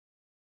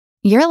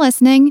You're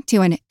listening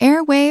to an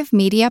Airwave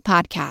Media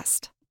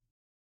Podcast.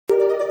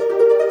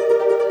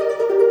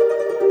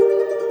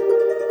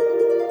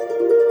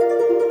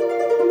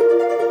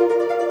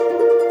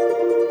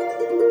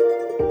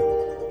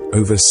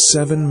 Over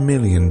 7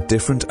 million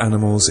different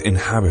animals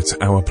inhabit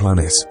our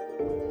planet.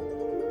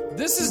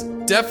 This is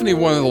definitely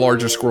one of the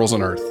largest squirrels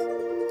on Earth.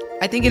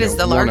 I think it is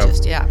the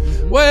largest, yeah.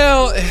 Mm-hmm.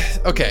 Well,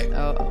 okay.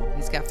 Oh,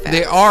 he's got fat.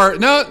 They are,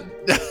 no.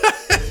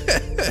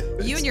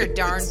 You and your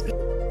darn...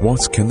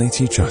 What can they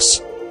teach us?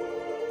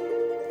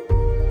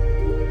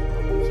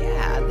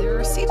 Yeah,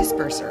 they're a seed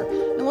disperser.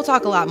 And we'll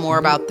talk a lot more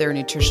about their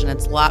nutrition.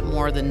 It's a lot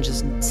more than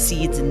just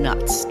seeds and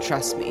nuts,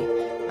 trust me.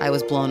 I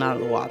was blown out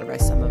of the water by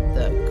some of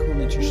the cool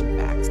nutrition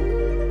facts.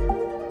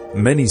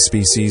 Many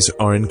species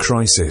are in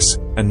crisis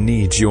and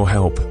need your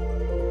help.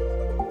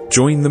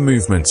 Join the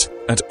movement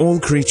at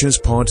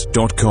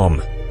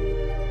allcreaturespod.com.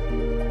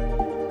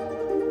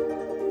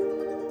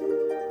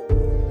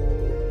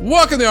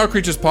 Welcome to the All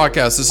Creatures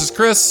Podcast. This is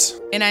Chris.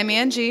 And I'm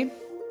Angie.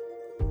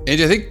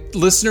 Angie, I think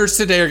listeners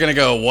today are going to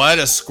go, what,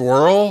 a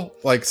squirrel?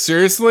 Like,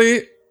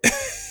 seriously?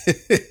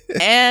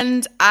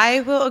 And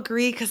I will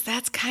agree, because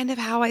that's kind of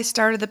how I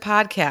started the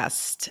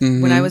podcast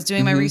when I was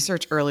doing my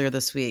research earlier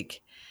this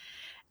week.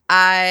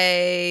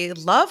 I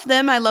love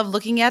them. I love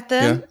looking at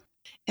them. Yeah.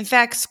 In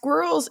fact,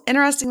 squirrels,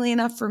 interestingly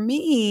enough for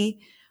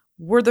me,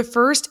 were the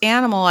first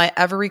animal I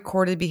ever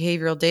recorded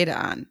behavioral data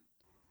on.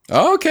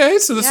 Okay,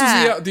 so this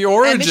is the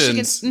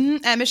origins.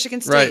 At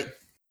Michigan State. Right.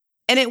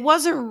 And it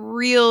wasn't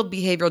real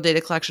behavioral data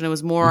collection. It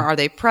was more, are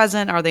they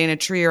present? Are they in a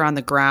tree or on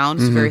the ground?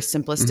 It's very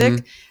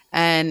simplistic.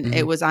 And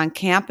it was on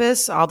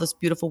campus, all this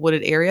beautiful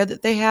wooded area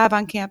that they have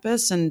on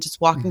campus, and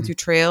just walking through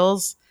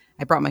trails.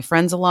 I brought my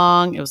friends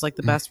along. It was like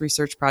the best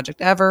research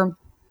project ever,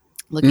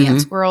 looking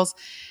at squirrels.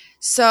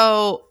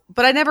 So,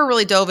 but I never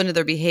really dove into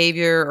their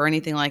behavior or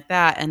anything like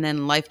that. And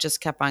then life just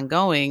kept on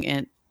going,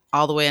 and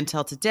all the way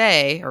until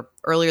today, or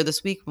earlier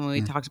this week when we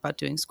talked about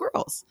doing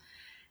squirrels.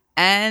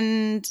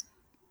 And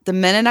the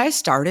minute I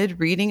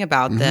started reading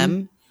about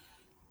them,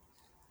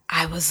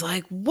 I was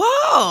like,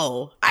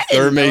 whoa, I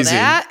didn't know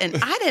that. And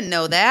I didn't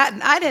know that.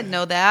 And I didn't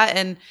know that.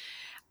 And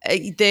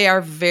they are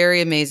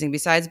very amazing.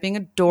 Besides being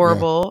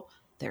adorable,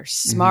 they're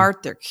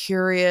smart, they're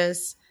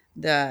curious.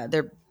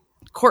 Their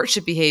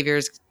courtship behavior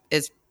is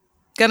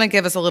going to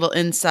give us a little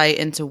insight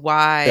into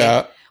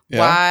why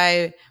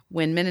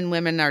when men and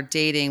women are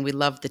dating, we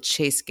love the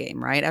chase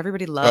game, right?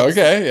 Everybody loves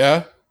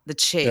the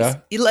chase. Yeah.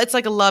 It's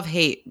like a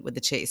love-hate with the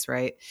chase,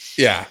 right?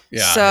 Yeah.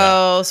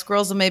 So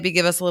squirrels will maybe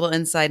give us a little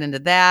insight into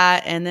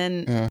that. And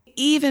then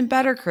even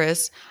better,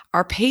 Chris,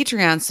 our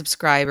Patreon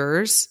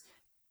subscribers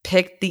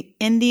picked the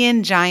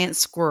Indian giant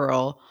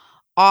squirrel,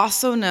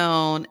 also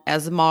known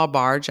as the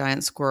Malabar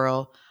giant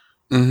squirrel,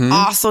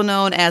 also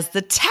known as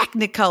the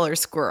Technicolor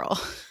squirrel.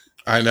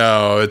 I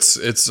know.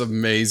 It's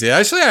amazing.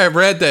 Actually, I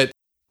read that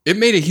it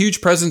made a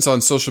huge presence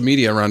on social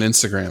media around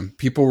Instagram.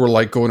 People were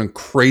like going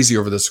crazy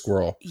over the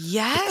squirrel.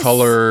 Yes. The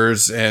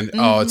colors and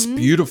it's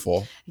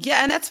beautiful.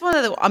 Yeah. And that's one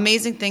of the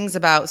amazing things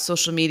about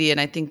social media.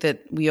 And I think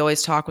that we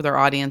always talk with our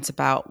audience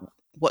about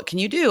what can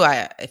you do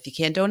if you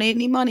can't donate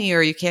any money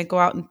or you can't go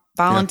out and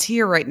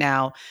volunteer right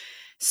now.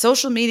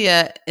 Social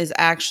media is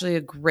actually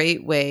a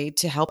great way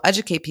to help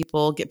educate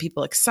people, get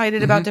people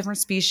excited about different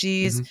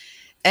species.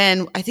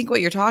 And I think what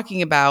you're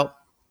talking about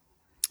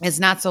is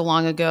not so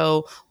long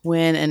ago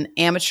when an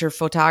amateur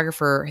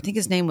photographer, I think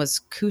his name was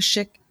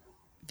Kaushik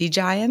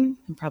Vijayan,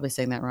 I'm probably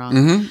saying that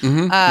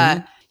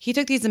wrong. He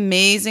took these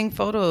amazing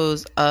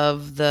photos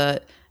of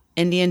the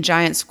Indian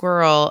giant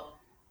squirrel,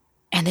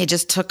 and they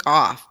just took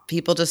off.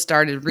 People just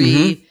started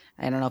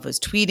I don't know if it was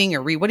tweeting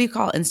or what do you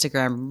call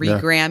Instagram?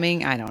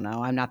 Regramming? I don't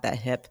know. I'm not that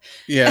hip.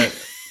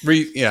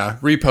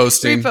 Reposting.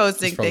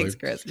 Reposting. Thanks,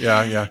 Chris.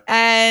 Yeah.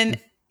 And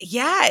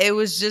it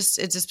was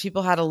just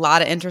people had a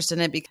lot of interest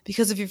in it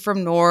because if you're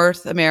from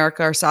North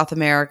America or South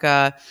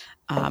America,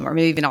 or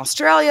maybe even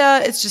Australia,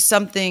 it's just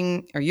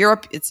something, or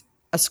Europe, it's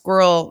a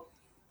squirrel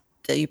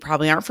that you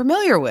probably aren't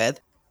familiar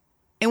with.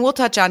 And we'll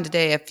touch on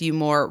today a few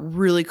more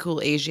really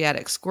cool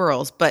Asiatic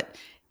squirrels. But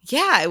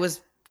it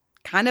was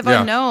kind of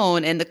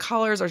unknown, and the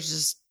colors are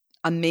just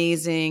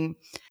amazing.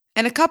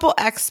 And a couple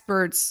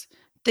experts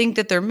think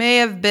that there may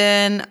have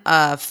been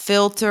a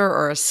filter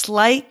or a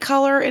slight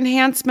color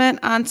enhancement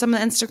on some of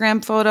the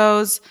Instagram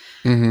photos.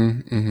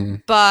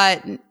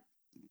 But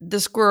the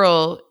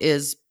squirrel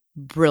is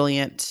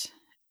brilliant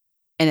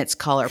in its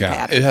color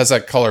pattern. It has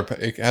that color.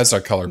 It has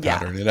that color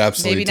pattern. It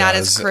absolutely maybe not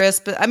as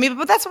crisp, but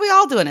but that's what we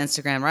all do on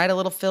Instagram, right? A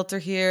little filter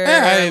here,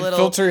 a little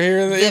filter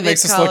here that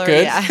makes us look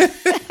good.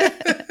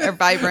 Or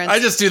vibrant. I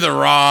just do the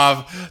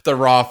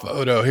raw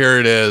photo. Here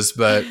it is,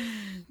 but.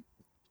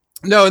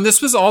 No, and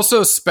this was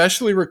also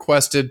specially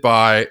requested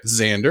by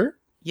Xander.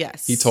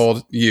 Yes. He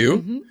told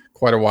you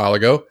quite a while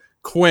ago.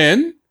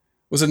 Quinn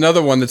was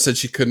another one that said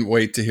she couldn't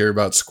wait to hear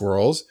about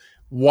squirrels.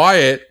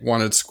 Wyatt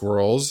wanted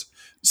squirrels.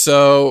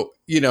 So,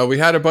 we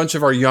had a bunch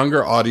of our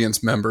younger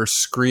audience members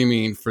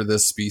screaming for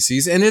this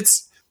species, and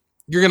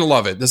you're going to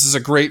love it. This is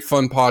a great,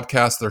 fun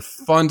podcast. They're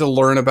fun to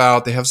learn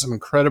about. They have some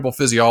incredible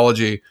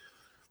physiology.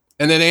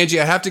 And then Angie,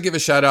 I have to give a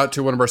shout out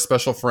to one of our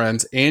special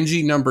friends,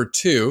 Angie number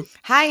 2.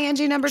 Hi,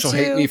 Angie number 2. She'll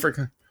hate me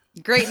for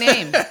great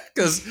name.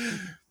 Because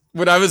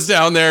when I was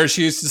down there,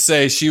 she used to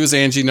say she was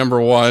Angie number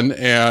 1,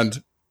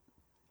 and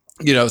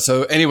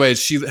so anyway,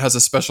 she has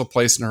a special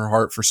place in her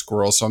heart for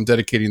squirrels. So I'm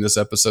dedicating this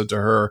episode to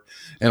her,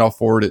 and I'll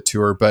forward it to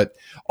her. But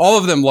all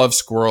of them love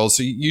squirrels,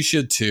 so you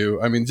should too.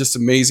 I mean, just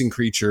amazing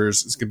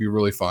creatures. It's gonna be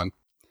really fun.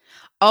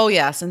 Oh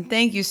yes, and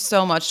thank you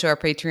so much to our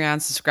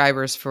Patreon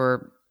subscribers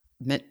for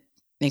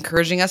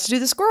encouraging us to do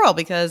the squirrel,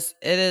 because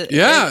it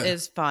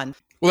is fun.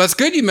 Well, that's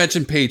good you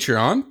mentioned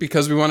Patreon,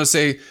 because we want to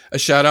say a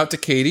shout out to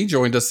Katie,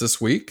 joined us this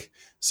week.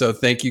 So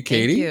thank you,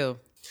 Katie. Thank you.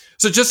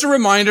 So just a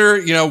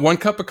reminder, 1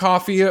 cup of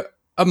coffee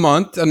a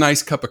month, a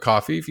nice cup of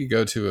coffee, if you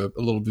go to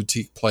a little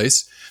boutique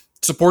place,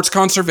 supports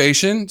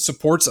conservation,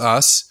 supports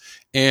us.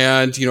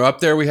 And, up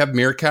there we have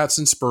meerkats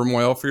and sperm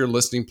whale for your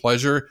listening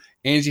pleasure.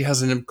 Angie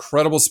has an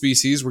incredible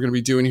species we're going to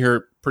be doing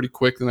here pretty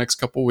quick the next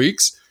couple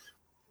weeks.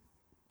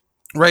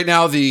 Right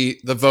now, the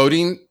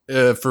voting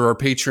for our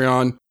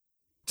Patreon,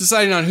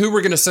 deciding on who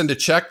we're going to send a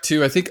check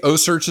to. I think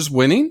OSearch is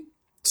winning.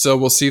 So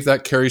we'll see if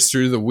that carries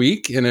through the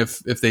week. And if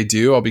they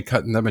do, I'll be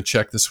cutting them a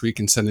check this week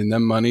and sending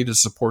them money to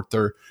support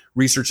their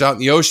research out in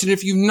the ocean.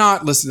 If you've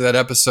not listened to that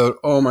episode,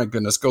 oh my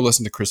goodness, go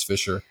listen to Chris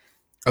Fisher.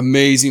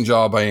 Amazing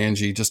job by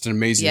Angie. Just an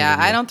amazing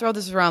interview. I don't throw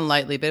this around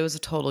lightly, but it was a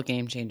total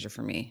game changer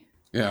for me.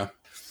 Yeah.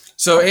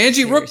 So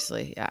Angie,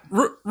 seriously,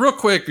 real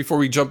quick before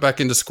we jump back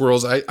into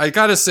squirrels, I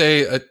got to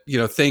say,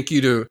 thank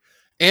you to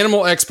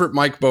animal expert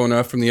Mike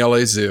Bona from the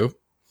LA Zoo.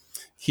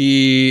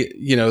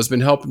 He, has been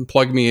helping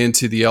plug me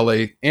into the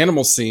LA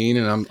animal scene,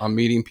 and I'm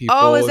meeting people.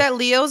 Oh, is that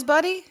Leo's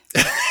buddy?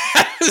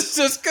 I was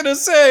just going to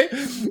say,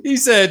 he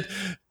said,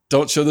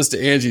 don't show this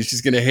to Angie.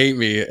 She's going to hate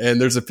me. And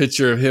there's a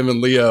picture of him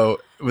and Leo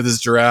with his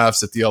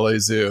giraffes at the LA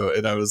Zoo.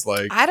 And I was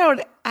like, I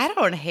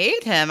don't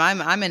hate him.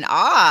 I'm in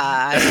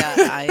awe.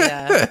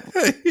 I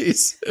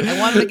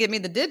want him to give me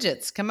the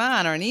digits. Come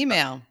on, or an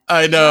email.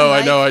 I know.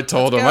 I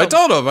told him.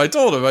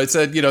 I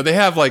said, they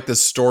have like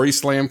this story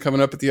slam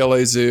coming up at the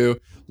LA Zoo.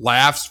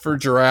 Laughs for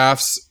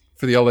Giraffes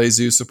for the LA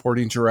Zoo,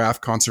 supporting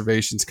giraffe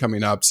conservation's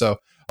coming up. So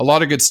a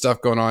lot of good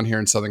stuff going on here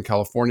in Southern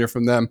California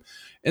from them.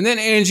 And then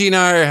Angie and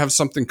I have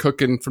something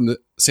cooking from the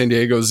San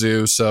Diego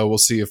Zoo. So we'll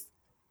see if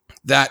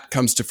that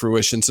comes to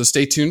fruition. So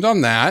stay tuned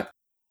on that.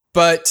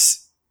 But,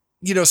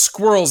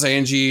 squirrels,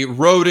 Angie,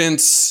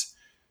 rodents,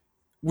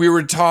 we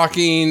were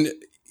talking,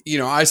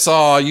 you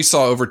saw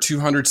over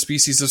 200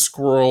 species of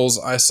squirrels.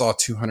 I saw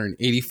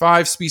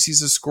 285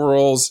 species of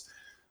squirrels.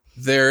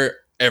 They're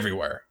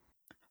everywhere.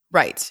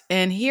 Right.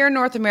 And here in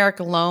North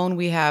America alone,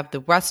 we have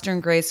the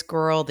western gray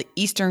squirrel, the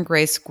eastern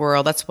gray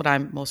squirrel. That's what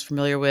I'm most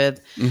familiar with.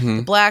 Mm-hmm.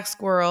 The black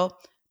squirrel,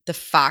 the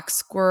fox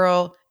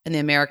squirrel, and the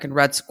American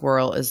red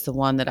squirrel is the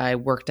one that I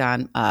worked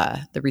on,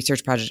 the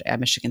research project at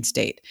Michigan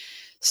State.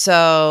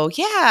 So,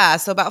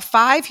 so about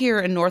 5 here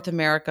in North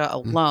America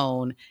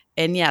alone. Mm-hmm.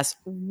 And yes,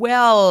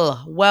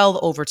 well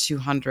over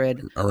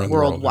 200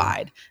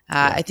 worldwide.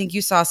 I think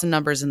you saw some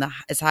numbers in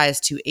as high as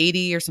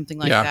 280 or something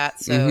like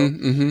that.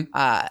 So,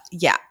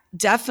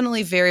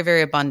 definitely very,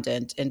 very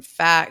abundant. In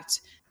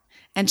fact,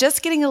 and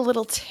just getting a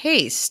little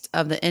taste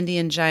of the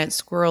Indian giant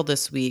squirrel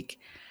this week,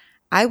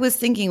 I was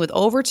thinking with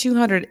over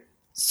 200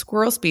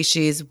 squirrel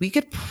species, we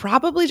could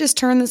probably just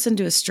turn this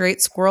into a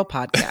straight squirrel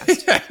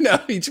podcast. I know,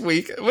 each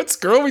week. What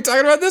squirrel are we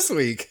talking about this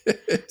week?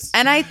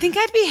 And I think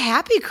I'd be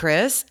happy,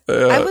 Chris.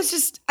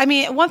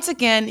 Once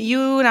again,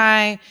 you and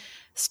I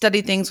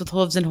study things with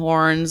hooves and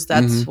horns.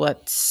 That's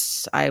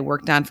what I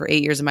worked on for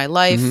 8 years of my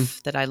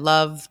life that I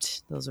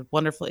loved. Those are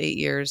wonderful 8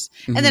 years.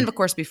 And then, of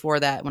course, before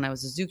that, when I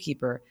was a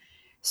zookeeper.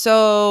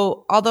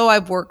 So although I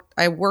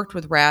worked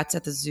with rats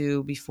at the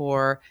zoo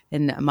before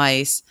and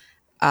mice,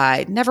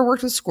 I never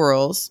worked with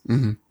squirrels.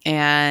 Mm-hmm.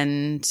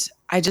 And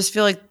I just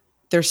feel like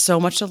there's so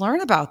much to learn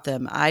about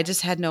them. I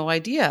just had no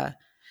idea.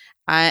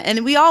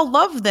 And we all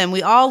love them.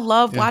 We all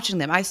love watching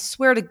them. I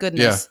swear to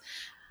goodness.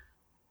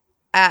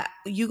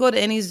 You go to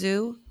any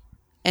zoo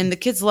and the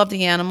kids love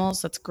the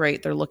animals. That's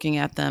great. They're looking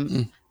at them.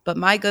 Mm. But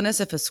my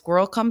goodness, if a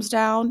squirrel comes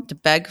down to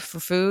beg for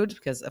food,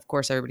 because of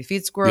course everybody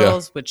feeds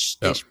squirrels, which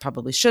they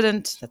probably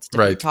shouldn't. That's a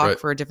different talk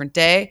for a different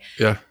day.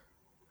 Yeah.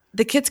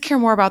 The kids care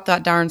more about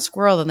that darn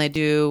squirrel than they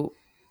do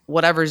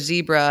whatever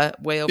zebra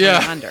way over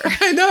yonder.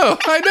 I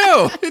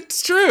know.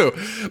 It's true.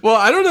 Well,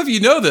 I don't know if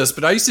you know this,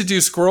 but I used to do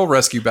squirrel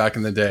rescue back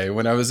in the day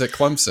when I was at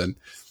Clemson.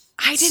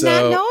 I did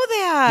not know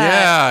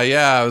that.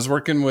 Yeah. I was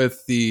working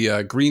with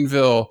the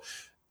Greenville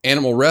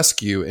Animal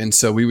Rescue. And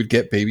so we would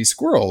get baby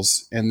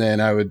squirrels and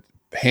then I would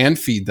hand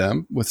feed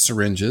them with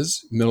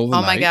syringes, middle of the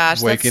night. Oh my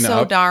gosh, that's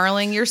so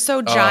darling. You're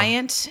so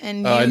giant.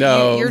 And I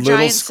know. Your little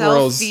giant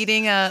squirrels, self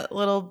feeding a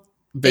little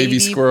baby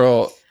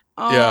squirrel.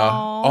 Oh, yeah,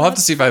 I'll have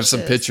to see if I have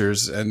some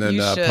pictures and then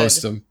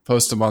post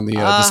them on the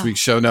this week's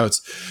show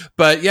notes.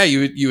 But yeah,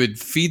 you would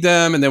feed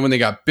them, and then when they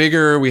got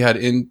bigger, we had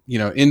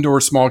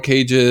indoor small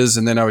cages,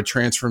 and then I would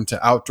transfer them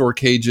to outdoor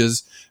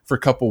cages for a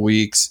couple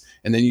weeks,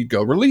 and then you'd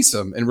go release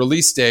them. And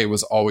release day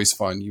was always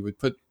fun. You would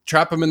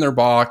trap them in their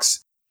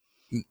box,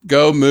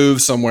 go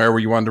move somewhere where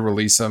you wanted to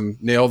release them,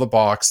 nail the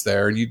box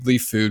there, and you'd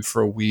leave food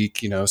for a week,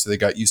 so they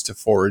got used to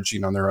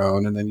foraging on their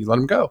own, and then you let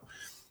them go.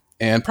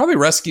 And probably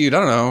rescued, I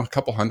don't know, a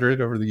couple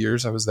hundred over the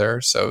years I was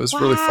there. So it was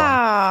really fun.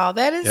 Wow,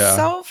 that is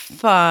so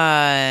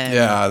fun.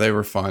 Yeah, they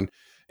were fun.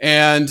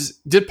 And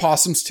did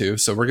possums too.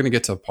 So we're going to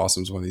get to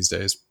possums one of these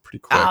days pretty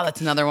quick. Oh,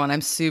 that's another one. I'm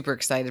super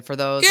excited for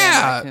those.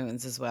 Yeah. And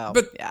raccoons as well.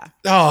 But,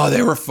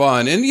 they were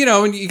fun. And,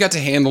 and you got to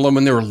handle them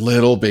when they were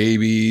little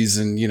babies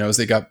and, as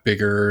they got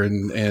bigger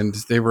and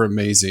they were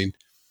amazing.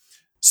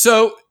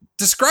 So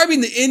describing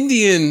the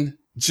Indian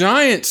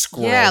giant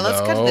squirrel. Yeah, let's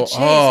cut to the chase.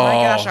 My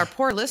gosh, our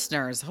poor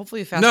listeners.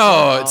 Hopefully you fast forward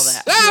all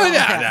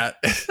that.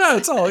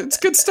 It's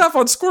good stuff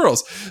on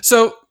squirrels.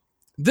 So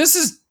this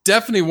is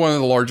definitely one of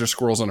the larger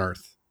squirrels on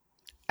Earth.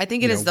 I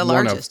think it is the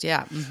largest.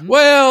 Yeah. Mm-hmm.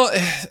 Well,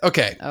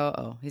 okay.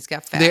 Oh, he's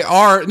got facts. They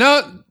are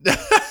no.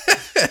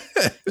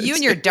 You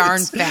and your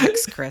darn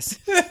facts, Chris.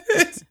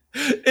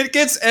 It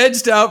gets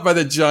edged out by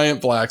the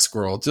giant black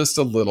squirrel just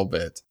a little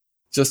bit.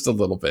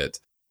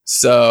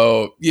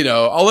 So,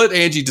 I'll let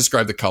Angie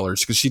describe the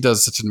colors because she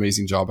does such an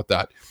amazing job with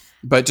that.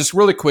 But just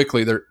really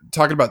quickly, they're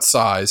talking about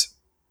size.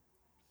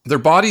 Their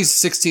body's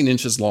 16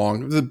 inches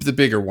long, the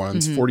bigger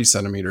ones, 40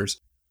 centimeters.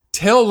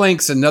 Tail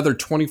length's another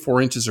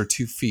 24 inches or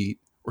 2 feet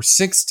or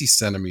 60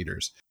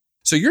 centimeters.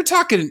 So you're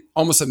talking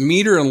almost a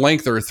meter in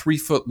length or a 3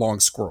 foot long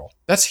squirrel.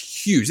 That's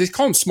huge. They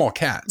call them small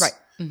cats. Right.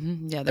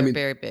 Mm-hmm. Yeah, they're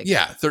very big.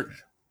 Yeah.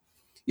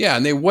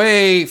 And they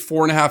weigh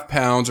 4.5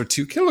 pounds or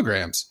 2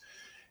 kilograms.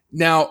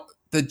 Now,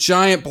 the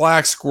giant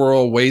black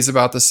squirrel weighs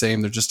about the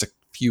same. They're just a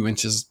few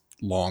inches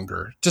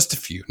longer. Just a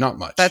few, not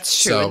much.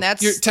 That's true. So and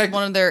that's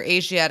one of their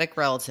Asiatic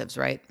relatives,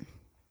 right?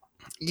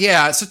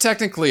 Yeah. So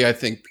technically, I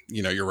think,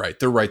 you're right.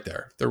 They're right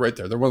there. They're one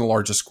of the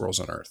largest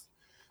squirrels on Earth.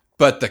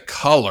 But the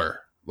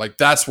color,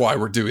 that's why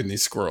we're doing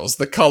these squirrels.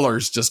 The color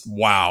is just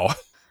wow.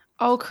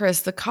 Oh,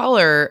 Chris, the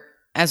color,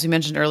 as we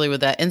mentioned earlier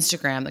with that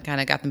Instagram that kind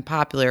of got them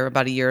popular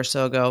about a year or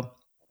so ago,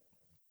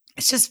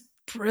 it's just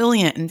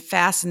brilliant and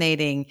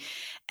fascinating.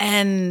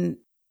 And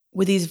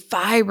with these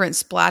vibrant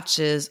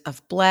splotches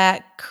of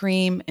black,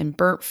 cream, and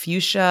burnt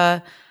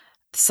fuchsia,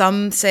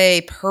 some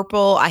say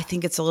purple. I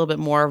think it's a little bit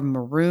more of a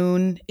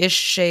maroon-ish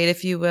shade,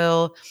 if you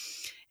will.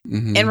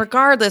 Mm-hmm. And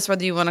regardless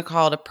whether you want to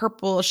call it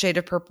a shade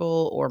of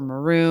purple or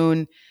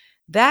maroon,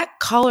 that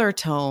color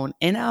tone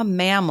in a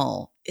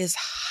mammal is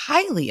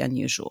highly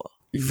unusual.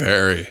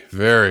 Very,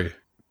 very.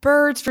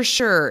 Birds for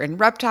sure. And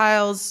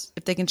reptiles,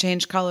 if they can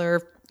change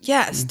color,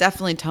 yes,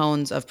 definitely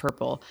tones of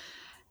purple.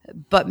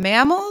 But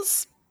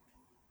mammals?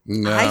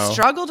 No. I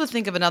struggle to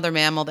think of another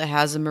mammal that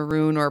has a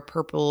maroon or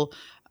purple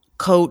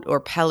coat or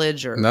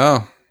pelage or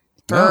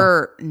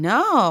fur.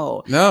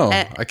 No.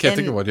 I can't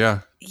think of one.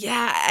 Yeah.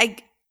 Yeah.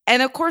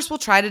 And of course, we'll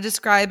try to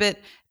describe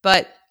it,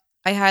 but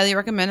I highly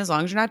recommend, as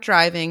long as you're not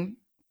driving,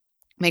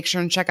 make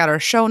sure and check out our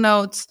show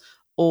notes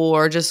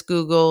or just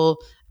Google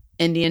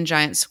Indian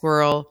giant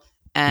squirrel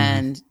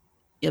and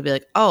you'll be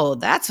like, oh,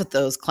 that's what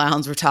those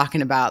clowns were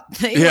talking about.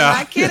 They were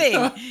not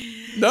kidding.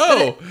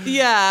 No.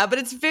 But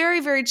it's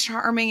very, very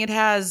charming. It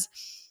has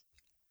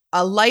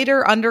a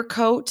lighter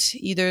undercoat,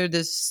 either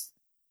this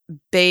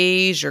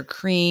beige or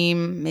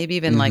cream, maybe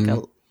even like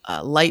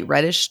a light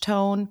reddish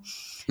tone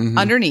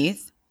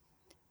underneath.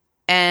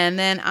 And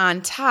then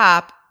on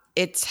top,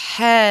 its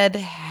head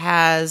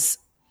has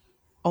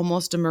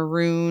almost a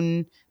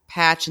maroon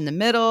patch in the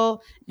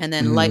middle and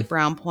then light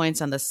brown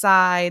points on the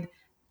side.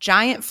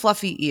 Giant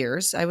fluffy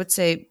ears. I would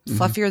say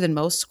fluffier than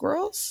most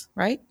squirrels,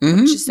 right?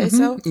 Would you say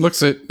so?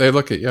 They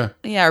look it, yeah.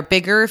 Yeah, or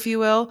bigger, if you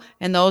will.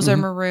 And those are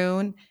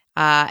maroon.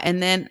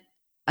 And then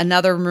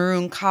another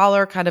maroon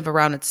collar kind of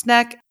around its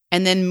neck.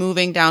 And then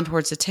moving down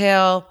towards the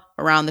tail,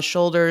 around the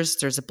shoulders,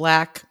 there's a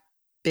black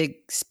big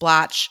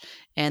splotch.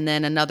 And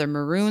then another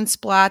maroon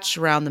splotch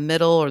around the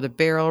middle or the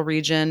barrel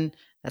region.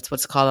 That's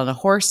what's called on a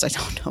horse. I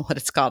don't know what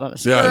it's called on a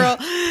squirrel.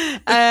 Yeah.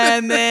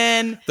 And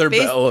then their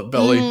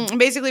belly.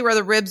 Basically where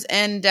the ribs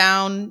end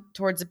down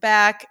towards the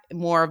back,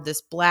 more of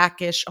this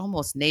blackish,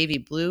 almost navy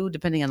blue,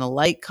 depending on the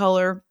light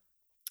color.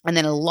 And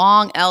then a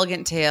long,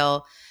 elegant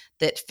tail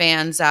that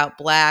fans out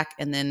black.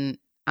 And then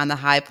on the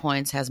high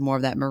points has more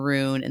of that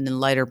maroon and then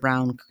lighter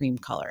brown cream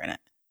color in it.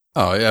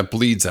 Oh, yeah. It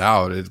bleeds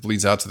out. It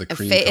bleeds out to the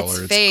cream color.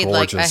 It's fade,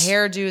 gorgeous. Like a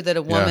hairdo that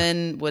a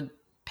woman would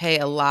pay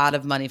a lot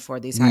of money for.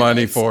 These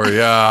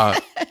yeah.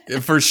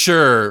 For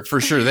sure.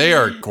 They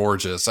are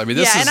gorgeous. I mean,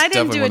 this is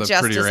definitely one of the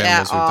prettier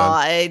animals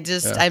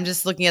we've done. I'm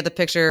just looking at the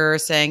picture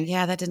saying,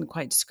 yeah, that didn't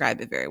quite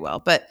describe it very well.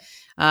 But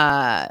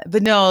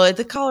no,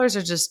 the colors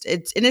are just,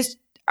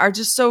 are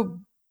just so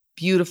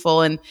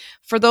beautiful. And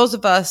for those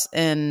of us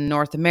in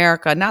North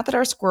America, not that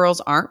our squirrels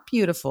aren't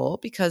beautiful,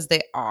 because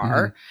they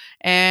are.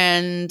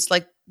 And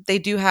they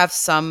do have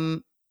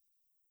some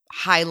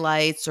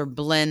highlights or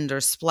blend or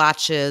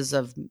splotches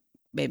of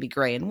maybe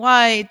gray and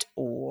white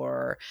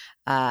or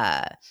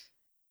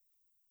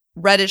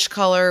reddish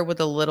color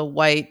with a little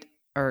white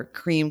or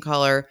cream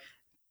color,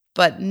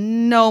 but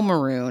no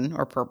maroon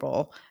or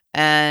purple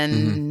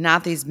and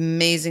not these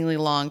amazingly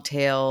long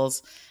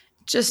tails.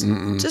 Just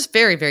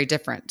very, very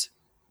different.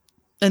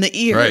 And the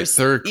ears.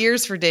 Right.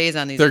 Ears for days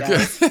on these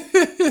guys.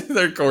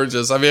 They're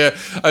gorgeous. I mean,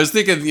 I was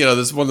thinking, this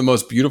is one of the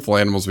most beautiful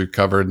animals we've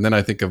covered. And then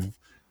I think of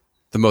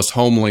the most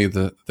homely,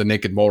 the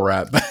naked mole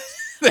rat.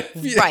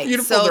 Right.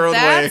 So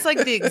that's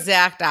like the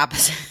exact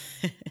opposite.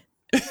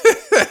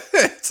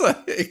 It's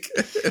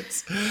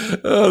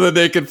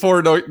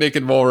the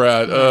naked mole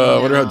rat. I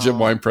wonder how Jim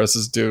Winepress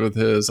is doing with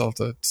his. I'll have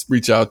to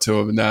reach out to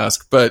him and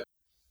ask. But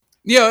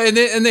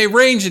and they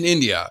range in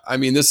India. I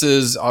mean, this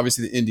is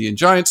obviously the Indian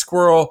giant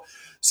squirrel.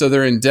 So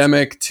they're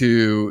endemic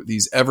to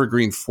these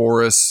evergreen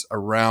forests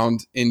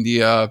around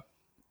India.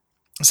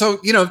 So,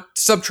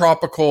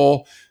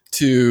 subtropical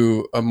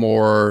to a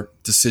more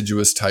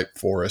deciduous type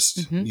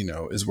forest,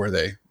 is where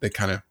they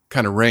kind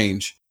of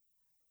range.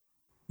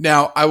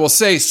 Now, I will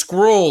say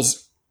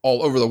squirrels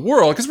all over the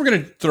world, because we're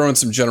going to throw in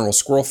some general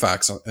squirrel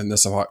facts in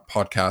this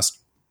podcast,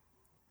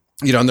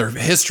 and their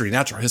history,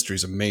 natural history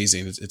is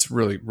amazing. It's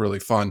really, really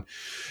fun.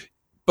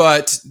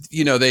 But,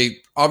 they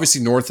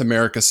obviously North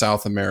America,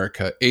 South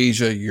America,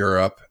 Asia,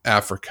 Europe,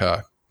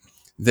 Africa.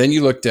 Then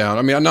you look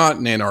down, not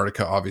in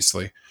Antarctica,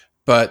 obviously,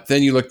 but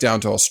then you look down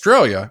to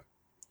Australia.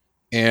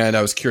 And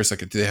I was curious,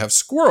 do they have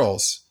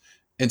squirrels?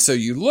 And so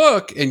you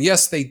look, and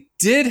yes, they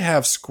did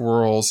have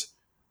squirrels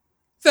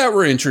that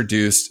were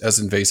introduced as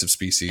invasive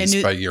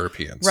species by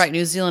Europeans. Right,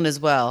 New Zealand as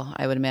well,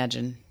 I would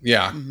imagine.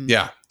 Yeah,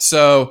 yeah.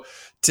 So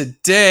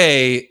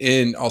today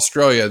in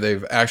Australia,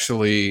 they've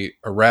actually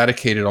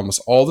eradicated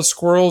almost all the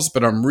squirrels,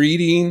 but I'm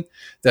reading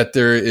that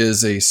there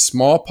is a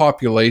small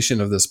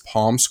population of this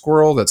palm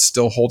squirrel that's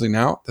still holding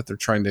out that they're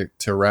trying to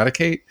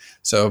eradicate.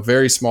 So a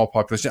very small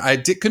population. I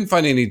couldn't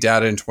find any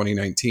data in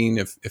 2019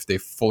 if they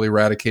fully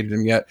eradicated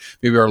them yet.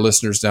 Maybe our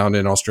listeners down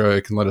in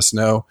Australia can let us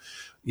know.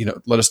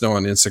 Let us know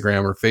on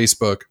Instagram or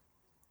Facebook.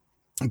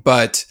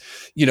 But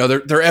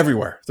they're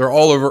everywhere. They're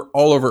all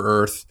over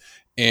Earth.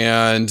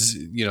 And,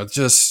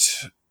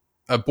 just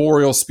a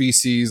boreal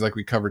species, like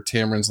we covered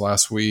tamarins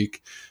last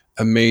week,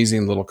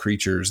 amazing little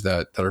creatures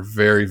that are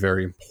very,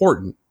 very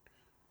important,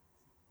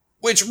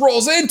 which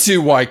rolls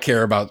into why I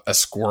care about a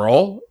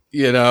squirrel,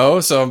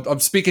 So I'm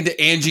speaking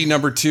to Angie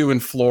number 2 in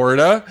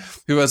Florida,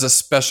 who has a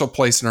special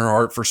place in her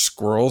heart for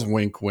squirrels,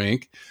 wink,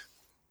 wink.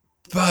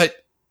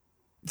 But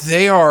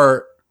they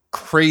are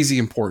crazy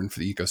important for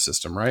the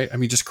ecosystem, right?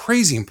 Just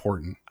crazy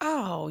important.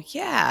 Oh,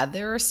 yeah.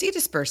 They're a seed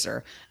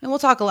disperser. And we'll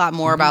talk a lot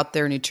more about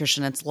their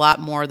nutrition. It's a lot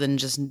more than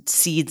just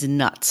seeds and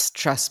nuts.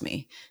 Trust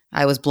me.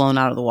 I was blown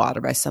out of the water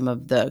by some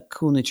of the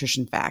cool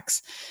nutrition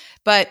facts.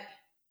 But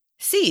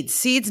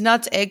seeds,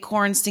 nuts,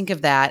 acorns, think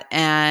of that.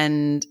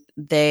 And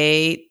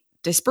they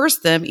disperse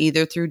them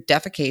either through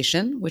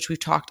defecation, which we've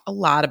talked a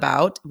lot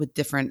about with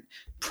different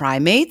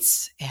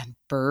primates and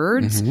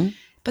birds,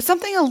 but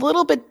something a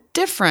little bit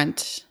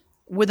different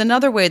with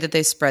another way that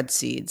they spread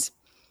seeds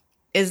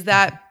is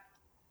that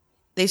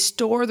they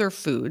store their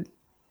food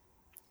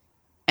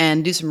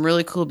and do some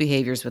really cool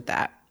behaviors with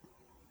that.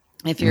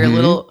 If you're a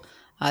little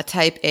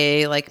type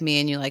A like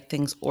me and you like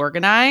things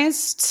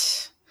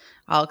organized,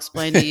 I'll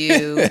explain to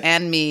you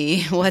and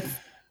me what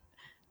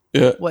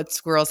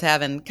squirrels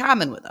have in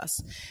common with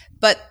us.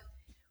 But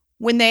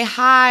when they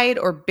hide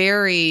or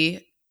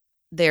bury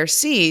their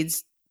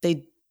seeds,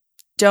 they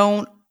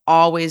don't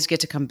always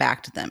get to come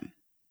back to them.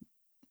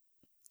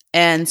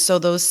 And so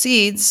those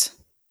seeds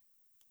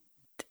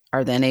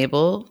are then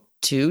able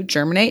to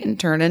germinate and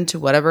turn into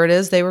whatever it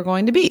is they were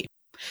going to be.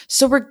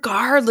 So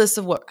regardless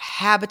of what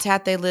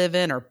habitat they live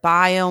in or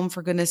biome,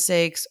 for goodness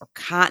sakes, or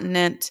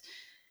continent,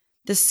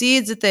 the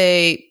seeds that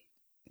they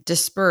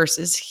disperse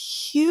is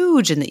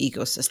huge in the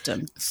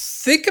ecosystem.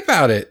 Think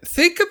about it.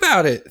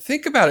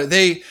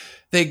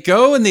 They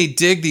go and they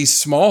dig these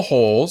small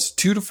holes,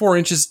 2 to 4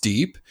 inches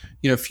deep,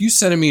 a few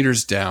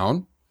centimeters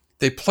down.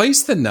 They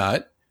place the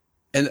nut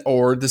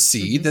or the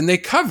seed, then they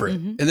cover it.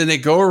 And then they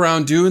go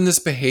around doing this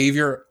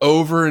behavior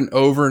over and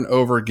over and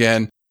over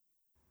again.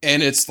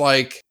 And it's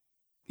like,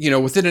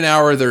 within an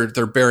hour,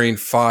 they're burying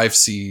 5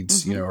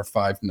 seeds, or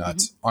 5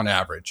 nuts on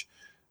average.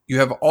 You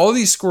have all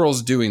these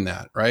squirrels doing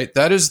that, right?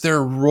 That is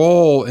their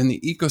role in the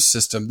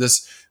ecosystem.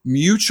 This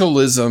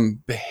mutualism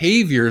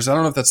behaviors, I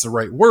don't know if that's the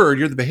right word.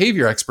 You're the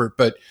behavior expert,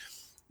 but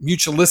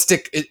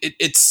mutualistic,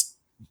 it's,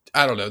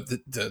 I don't know,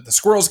 the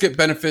squirrels get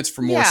benefits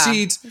from more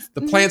seeds.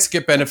 The plants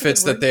get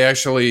benefits that they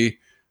actually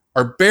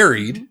are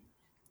buried.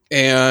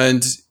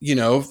 And,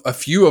 a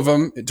few of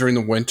them during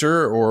the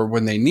winter or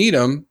when they need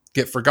them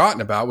get forgotten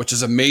about, which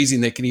is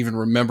amazing. They can even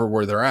remember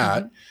where they're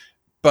at.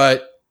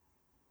 But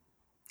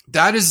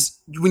that is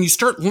when you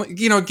start,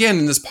 again,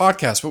 in this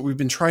podcast, what we've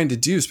been trying to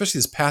do, especially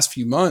this past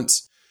few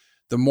months,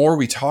 the more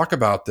we talk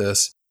about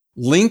this,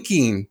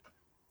 linking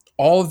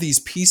all of these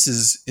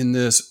pieces in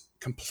this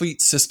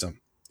complete system.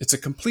 It's a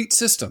complete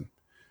system,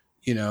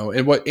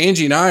 and what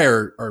Angie and I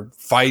are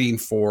fighting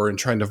for and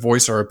trying to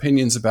voice our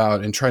opinions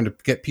about and trying to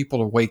get people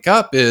to wake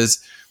up is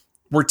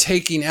we're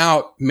taking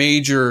out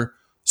major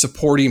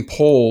supporting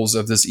poles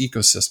of this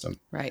ecosystem.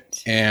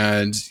 Right.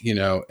 And,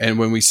 and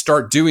when we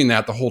start doing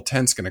that, the whole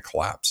tent's going to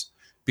collapse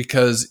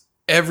because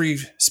every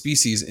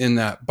species in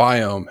that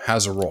biome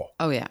has a role.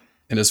 Oh, yeah.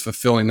 and is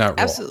fulfilling that role.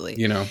 Absolutely.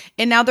 You know,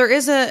 and now there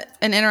is an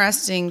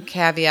interesting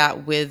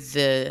caveat with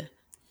the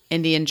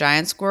Indian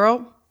giant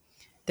squirrel.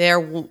 They're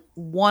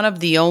one of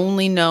the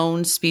only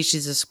known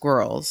species of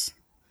squirrels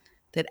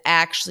that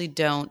actually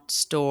don't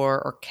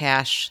store or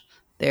cache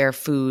their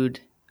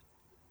food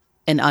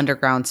in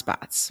underground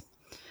spots.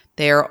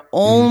 They are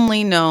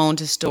only known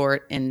to store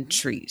it in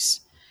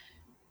trees.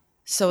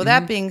 So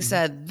that being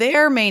said,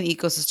 their main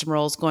ecosystem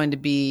role is going to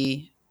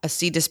be a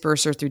seed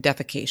disperser through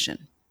defecation.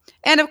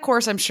 And of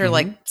course, I'm sure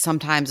like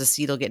sometimes a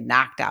seed will get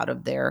knocked out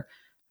of their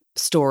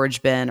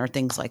storage bin or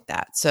things like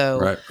that. So,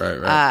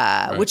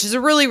 right. Which is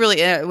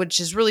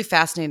really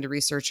fascinating to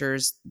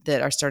researchers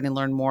that are starting to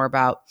learn more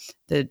about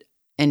the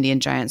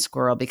Indian giant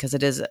squirrel, because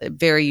it is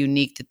very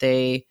unique that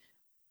they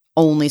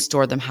only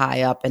store them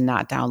high up and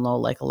not down low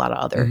like a lot of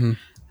other,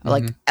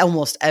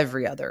 almost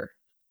every other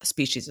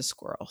species of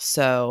squirrel.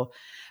 So,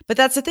 but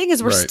that's the thing,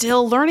 is we're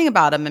still learning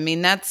about them. I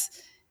mean,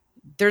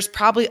 there's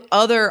probably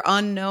other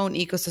unknown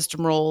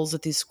ecosystem roles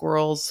that these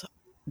squirrels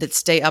that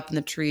stay up in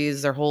the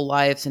trees their whole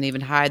lives and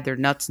even hide their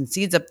nuts and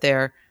seeds up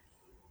there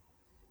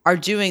are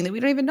doing that we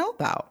don't even know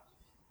about.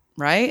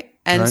 Right.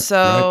 And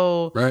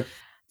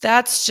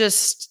that's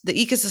just, the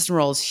ecosystem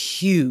role is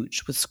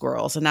huge with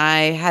squirrels. And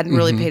I hadn't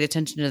really paid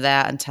attention to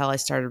that until I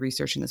started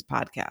researching this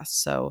podcast.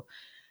 So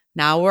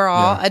now we're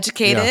all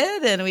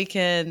educated and we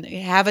can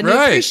have a new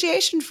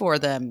appreciation for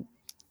them.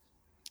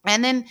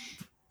 And then,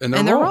 and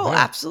their role,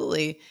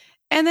 absolutely.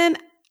 And then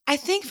I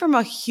think from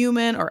a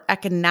human or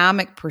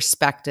economic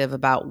perspective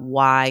about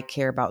why I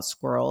care about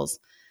squirrels,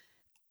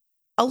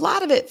 a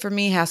lot of it for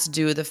me has to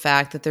do with the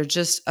fact that they're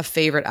just a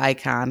favorite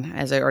icon,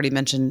 as I already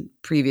mentioned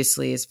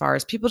previously, as far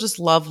as people just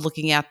love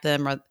looking at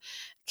them, or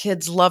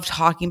kids love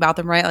talking about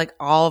them, right? Like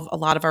a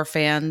lot of our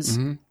fans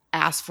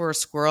ask for a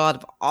squirrel. Out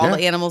of all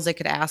the animals they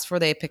could ask for,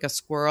 they pick a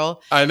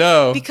squirrel. I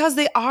know. Because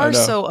they are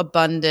so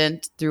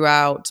abundant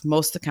throughout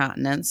most of the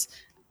continents.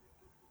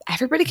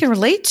 Everybody can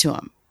relate to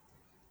them.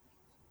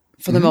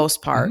 For the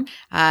most part.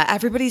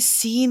 Everybody's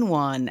seen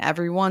one.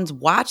 Everyone's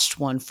watched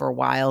one for a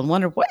while and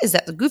wondered, what is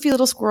that the goofy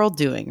little squirrel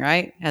doing,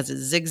 right? As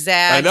it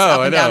zigzags up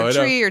and down a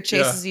tree or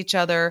chases each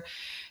other.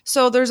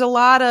 So there's a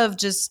lot of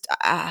just,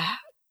 I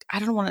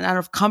don't know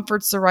if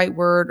comfort's the right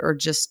word, or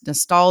just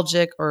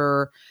nostalgic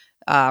or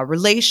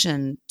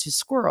relation to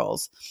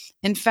squirrels.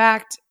 In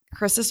fact,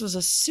 Chris, this was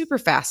a super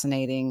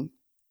fascinating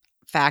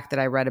fact that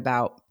I read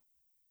about.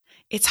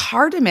 It's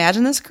hard to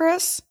imagine this,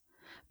 Chris,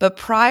 but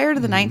prior to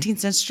the 19th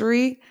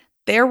century,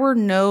 there were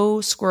no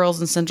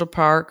squirrels in Central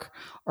Park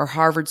or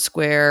Harvard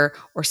Square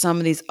or some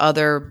of these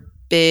other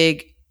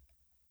big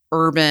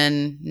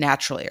urban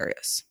natural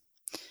areas.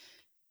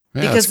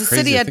 Because the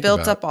city had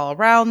built up all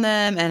around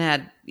them and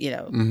had,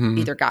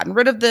 either gotten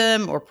rid of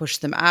them or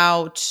pushed them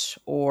out,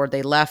 or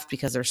they left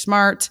because they're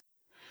smart.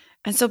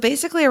 And so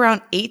basically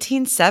around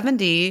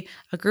 1870,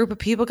 a group of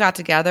people got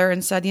together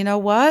and said, you know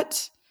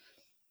what?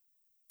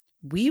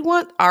 We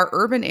want our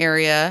urban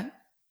area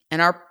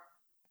and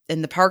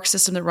the park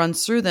system that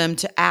runs through them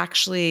to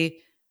actually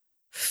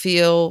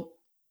feel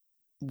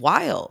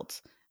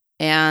wild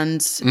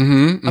and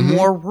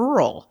more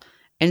rural.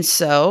 And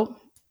so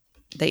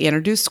they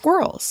introduced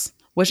squirrels,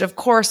 which of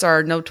course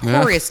are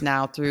notorious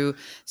now through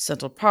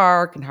Central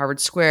Park and Harvard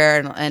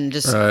Square and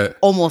just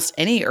almost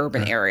any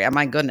urban area.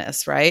 My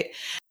goodness, right?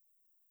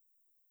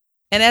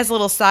 And as a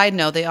little side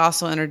note, they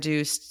also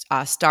introduced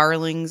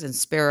starlings and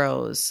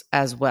sparrows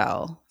as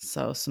well.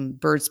 So some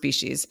bird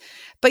species.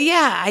 But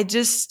yeah,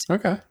 just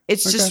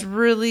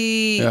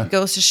really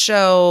goes to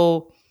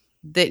show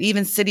that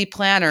even city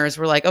planners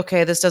were like,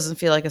 okay, this doesn't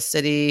feel like a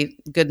city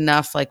good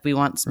enough. Like, we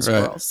want some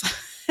squirrels.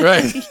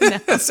 Right.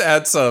 Let's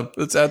add some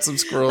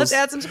squirrels. Let's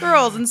add some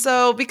squirrels. And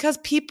so because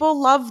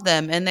people love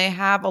them and they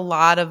have a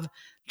lot of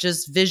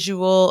just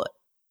visual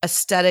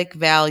aesthetic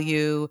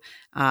value,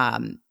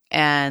 and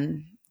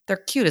they're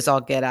cute as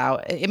all get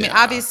out. I mean,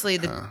 obviously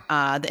the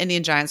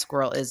Indian giant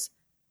squirrel is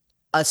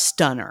a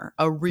stunner,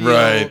 a real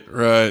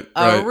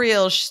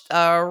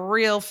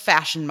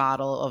fashion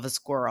model of a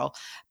squirrel.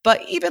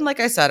 But even like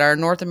I said, our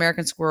North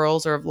American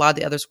squirrels or a lot of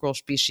the other squirrel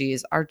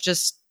species are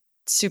just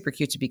super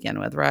cute to begin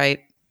with, right?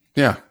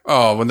 Yeah.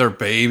 Oh, when they're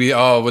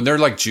when they're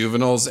like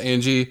juveniles,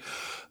 Angie,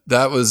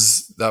 that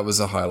was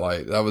a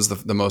highlight. That was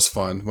the most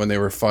fun, when they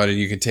were fun and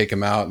you could take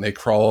them out and they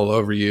crawl all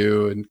over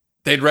you, and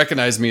they'd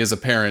recognize me as a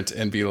parent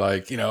and be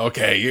like,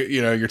 okay,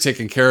 you're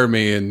taking care of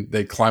me, and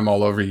they climb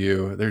all over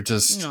you. They're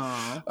just,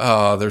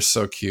 they're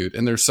so cute,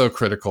 and they're so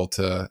critical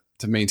to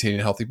maintaining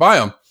a healthy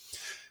biome.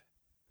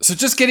 So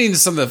just getting into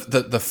some of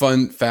the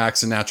fun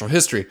facts in natural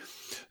history.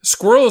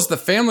 Squirrels, the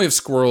family of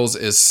squirrels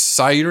is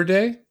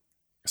Sciuridae.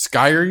 The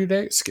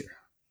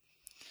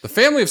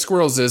family of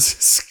squirrels is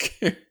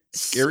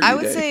Sciuridae. I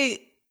would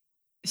say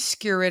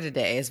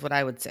Sciuridae is what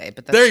I would say,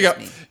 but that's there you go.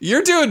 Me.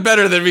 You're doing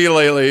better than me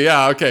lately.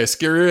 Yeah, okay.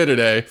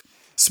 Sciuridae.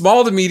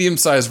 Small to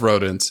medium-sized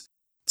rodents.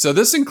 So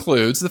this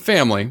includes the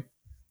family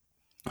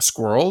of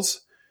squirrels,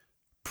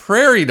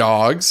 prairie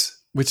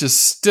dogs, which is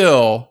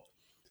still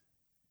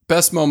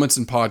best moments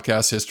in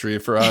podcast history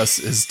for us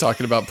is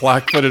talking about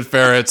black-footed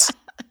ferrets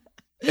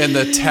and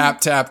the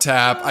tap, tap,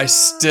 tap. I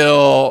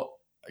still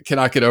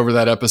cannot get over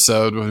that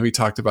episode when we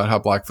talked about how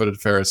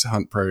black-footed ferrets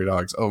hunt prairie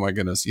dogs. Oh my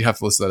goodness. You have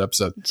to listen to that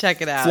episode.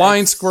 Check it out.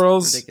 Flying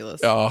squirrels.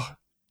 Ridiculous. Oh,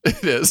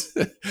 it is.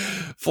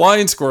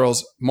 Flying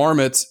squirrels,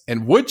 marmots,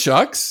 and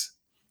woodchucks.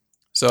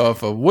 So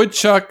if a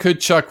woodchuck could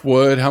chuck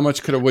wood, how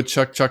much could a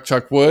woodchuck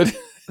chuck wood?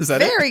 Is that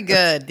very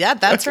good? Yeah,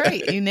 that's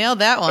right. You nailed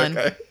that one.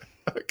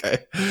 Okay.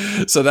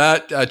 So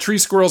that tree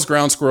squirrels,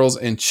 ground squirrels,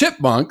 and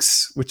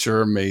chipmunks, which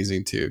are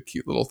amazing too.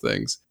 Cute little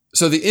things.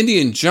 So the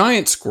Indian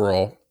giant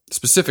squirrel,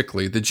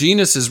 specifically, the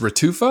genus is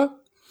Ratufa.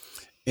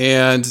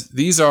 And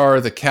these are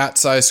the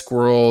cat-sized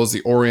squirrels.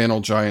 The Oriental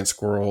giant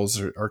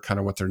squirrels are kind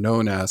of what they're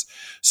known as.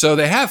 So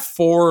they have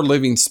 4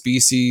 living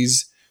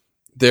species.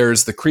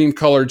 There's the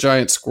cream-colored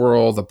giant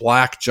squirrel, the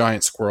black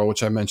giant squirrel,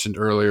 which I mentioned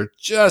earlier,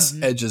 just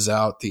edges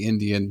out the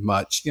Indian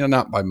much,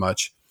 not by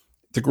much.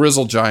 The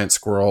grizzled giant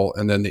squirrel,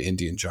 and then the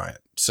Indian giant.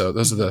 So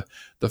those are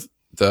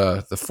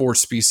the 4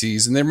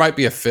 species, and there might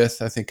be a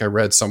 5th. I think I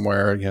read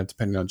somewhere.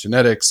 Depending on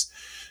genetics,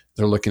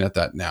 they're looking at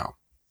that now.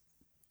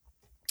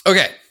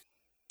 Okay.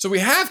 So we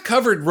have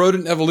covered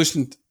rodent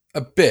evolution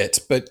a bit,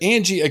 but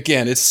Angie,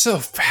 again, it's so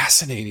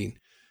fascinating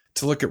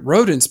to look at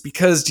rodents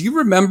because do you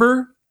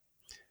remember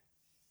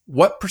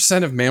what %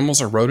 of mammals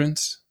are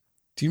rodents?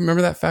 Do you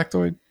remember that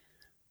factoid?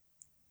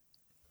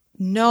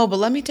 No, but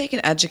let me take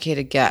an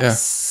educated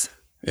guess.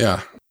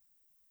 Yeah.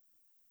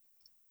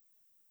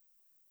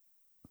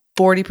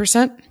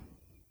 40%?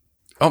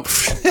 Oh,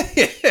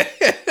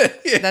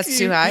 that's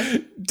too high.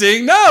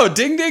 Ding! No,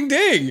 ding, ding,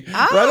 ding! Oh,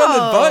 right on the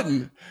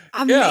button.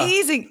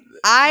 Amazing. Yeah.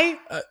 I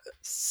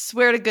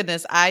swear to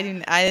goodness, I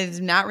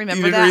did not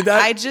remember you didn't read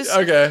that. I just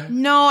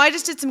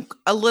did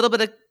a little bit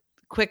of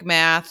quick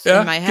math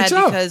in my head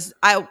because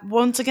I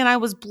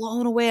was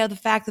blown away at the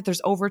fact that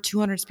there's over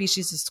 200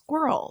 species of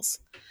squirrels.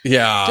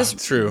 Yeah,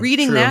 just true.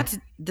 Reading that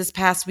this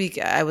past week,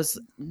 I was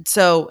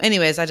so.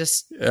 Anyways,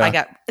 it's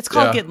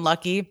called getting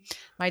lucky.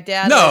 My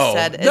dad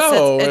said he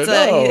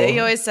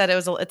always said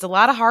it's a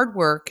lot of hard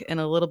work and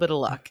a little bit of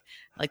luck,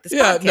 like this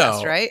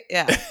podcast, right?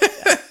 Yeah.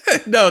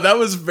 No, that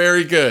was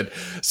very good.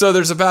 So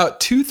there's about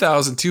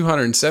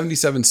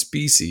 2,277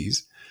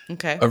 species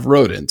of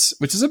rodents,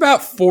 which is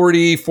about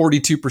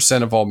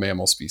 42% of all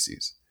mammal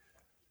species.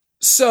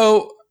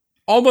 So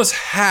almost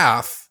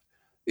half,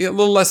 a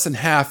little less than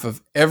half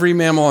of every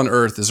mammal on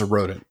Earth is a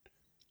rodent.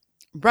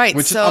 Right.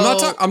 Which so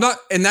I'm not,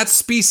 and that's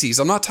species.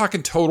 I'm not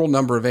talking total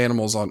number of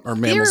animals on or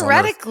mammals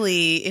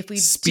theoretically, on Earth. If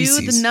we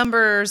do the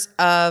numbers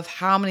of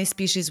how many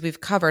species we've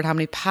covered, how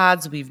many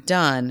pods we've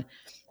done,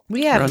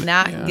 we have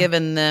not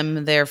given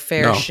them their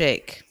fair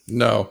shake.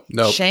 No.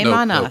 Shame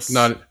on us.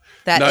 Not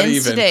ends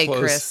even today, close.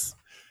 Chris.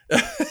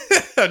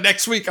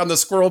 Next week on the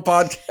Squirrel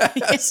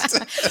Podcast.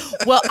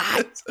 Yeah. Well,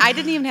 I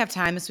didn't even have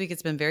time this week.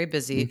 It's been very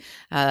busy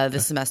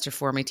this semester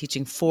for me,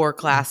 teaching 4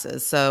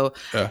 classes. So,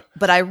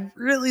 but I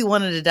really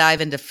wanted to dive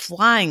into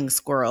flying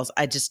squirrels.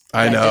 I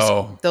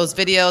know those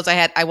videos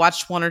I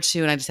watched 1 or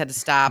 2 and I just had to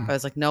stop. I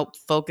was like, nope,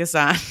 focus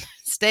on.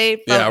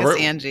 Stay focused,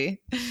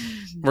 Angie.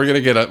 We're gonna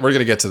get to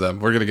them.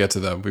 We're gonna get to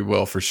them. We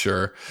will for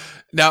sure.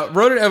 Now,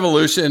 rodent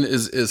evolution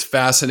is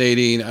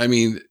fascinating. I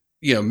mean,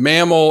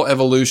 mammal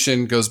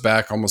evolution goes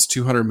back almost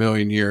 200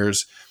 million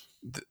years.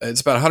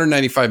 It's about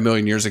 195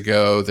 million years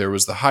ago. There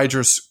was the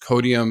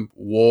Hydroscodium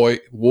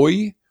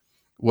woi,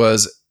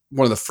 was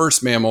one of the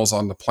first mammals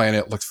on the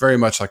planet. Looks very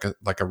much like a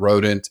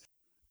rodent.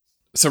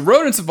 So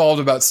rodents evolved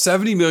about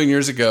 70 million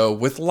years ago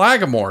with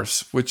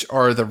lagomorphs, which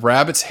are the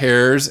rabbits,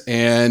 hares,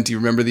 and do you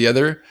remember the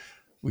other?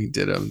 We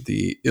did them.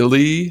 The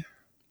illy.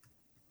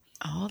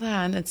 Hold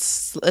on, it's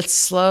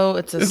slow.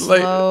 It's a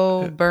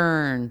slow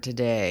burn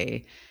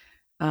today.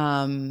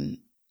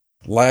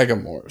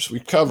 Lagomorphs. We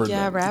covered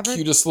them. Rabbit? The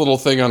cutest little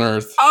thing on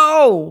Earth.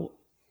 Oh,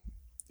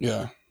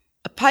 yeah.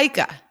 A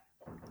pica.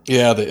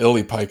 Yeah, the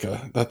illy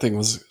pica. That thing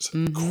was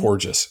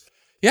gorgeous.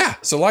 Yeah.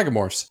 So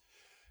lagomorphs.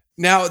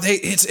 Now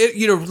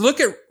look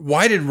at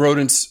why are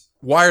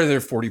there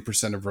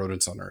 40% of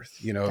rodents on Earth?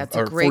 That's a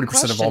or great 40%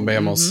 question. of all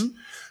mammals.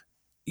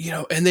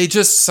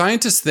 And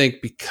scientists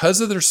think because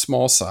of their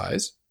small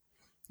size,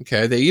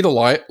 they eat a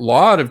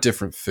lot of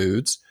different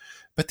foods,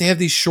 but they have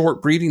these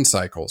short breeding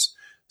cycles.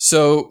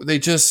 So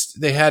they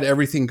had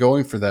everything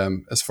going for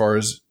them as far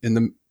as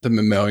in the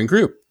mammalian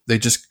group. They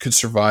just could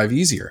survive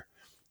easier.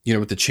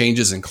 With the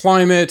changes in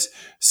climate,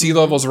 sea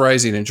levels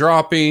rising and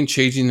dropping,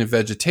 changing in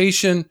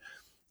vegetation.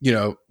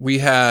 We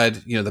had,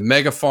 the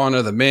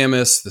megafauna, the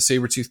mammoths, the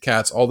saber-toothed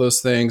cats, all those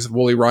things,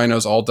 woolly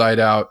rhinos all died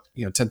out,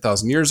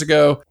 10,000 years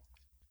ago.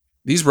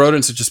 These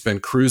rodents have just been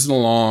cruising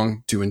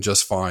along, doing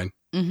just fine.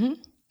 Mm-hmm.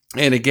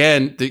 And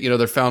again,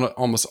 they're found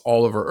almost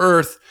all over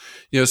Earth.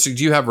 So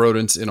you have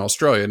rodents in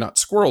Australia, not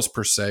squirrels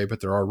per se,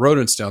 but there are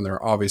rodents down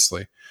there,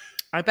 obviously.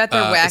 I bet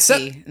they're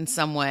wacky in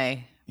some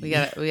way. We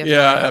have to talk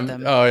about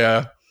them. Oh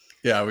yeah.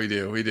 Yeah, we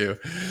do.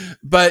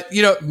 But,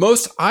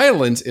 most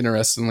islands,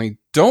 interestingly,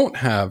 don't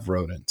have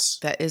rodents.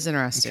 That is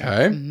interesting.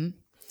 Okay. Mm-hmm.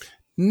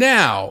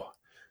 Now,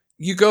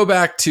 you go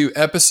back to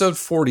episode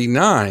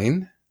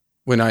 49,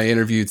 when I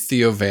interviewed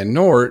Theo Van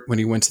Noort, when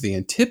he went to the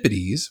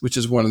Antipodes, which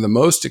is one of the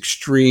most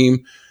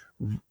extreme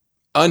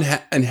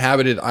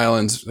uninhabited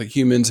islands that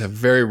humans have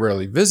very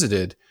rarely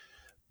visited,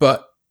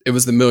 but it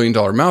was the $1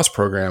 Million Mouse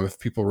program. If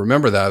people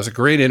remember that, it was a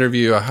great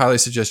interview. I highly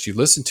suggest you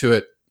listen to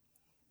it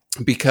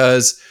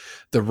because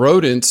the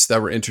rodents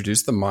that were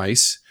introduced, the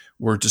mice,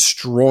 were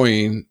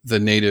destroying the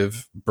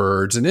native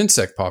birds and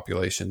insect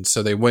populations.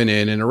 So they went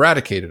in and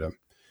eradicated them,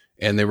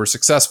 and they were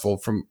successful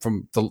from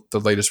the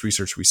latest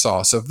research we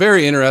saw. So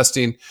very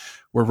interesting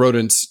where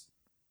rodents,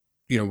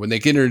 when they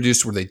get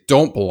introduced where they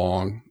don't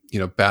belong,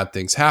 bad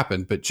things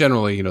happen, but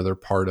generally, they're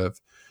part of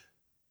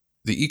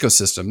the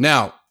ecosystem.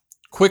 Now,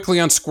 quickly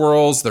on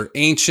squirrels, they're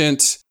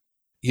ancient.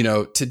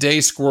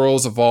 Today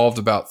squirrels evolved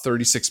about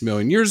 36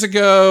 million years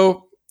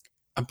ago.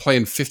 I'm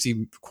playing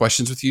 50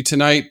 questions with you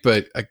tonight,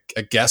 but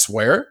I guess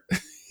where?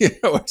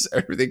 Where's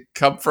everything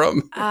come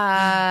from?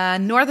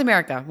 North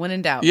America, when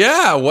in doubt.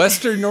 Yeah,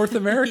 Western North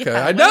America.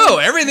 I know,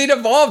 everything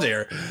evolved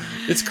here.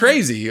 It's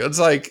crazy. It's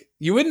like,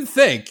 you wouldn't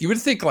think. You would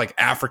think like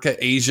Africa,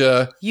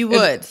 Asia. You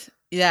would.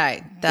 Yeah,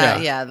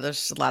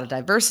 there's a lot of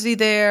diversity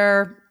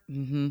there.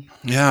 Mm-hmm.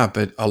 Yeah,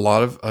 but a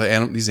lot of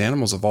these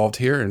animals evolved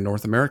here in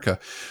North America.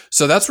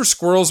 So that's where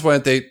squirrels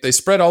went. They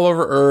spread all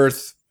over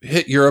Earth,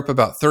 hit Europe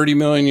about 30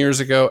 million years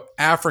ago,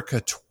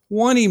 Africa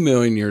 20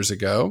 million years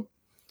ago.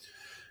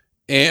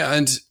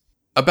 And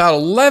about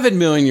 11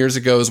 million years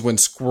ago is when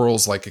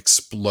squirrels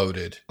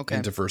exploded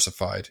and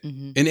diversified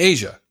in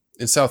Asia,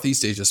 in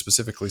Southeast Asia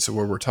specifically. So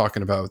where we're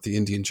talking about with the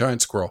Indian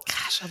giant squirrel.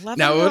 Gosh, 11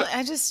 million.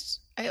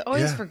 I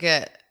always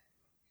forget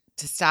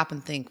to stop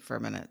and think for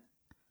a minute.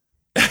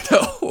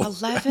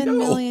 11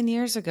 million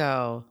years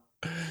ago.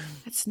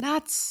 That's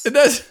nuts.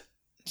 It's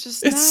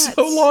just nuts. It's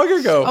so long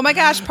ago. Oh my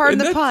gosh, pardon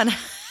the pun.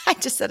 I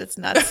just said it's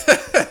nuts.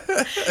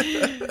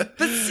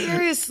 But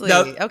seriously,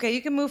 okay,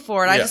 you can move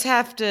forward. I just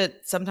have to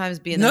sometimes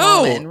be in the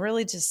moment and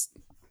really just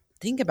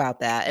think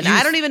about that. And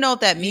I don't even know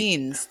what that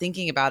means,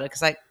 thinking about it,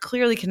 because I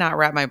clearly cannot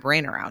wrap my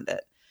brain around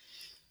it.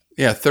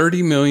 Yeah,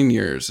 30 million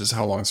years is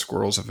how long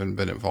squirrels have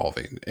been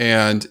evolving.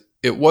 And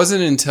it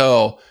wasn't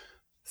until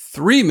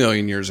 3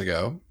 million years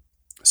ago.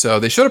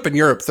 So they showed up in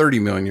Europe 30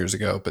 million years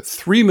ago, but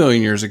 3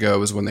 million years ago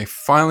was when they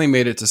finally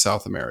made it to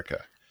South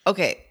America.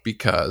 Okay.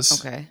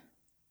 Because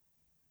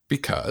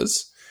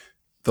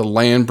the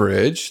land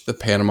bridge, the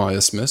Panama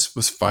Isthmus,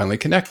 was finally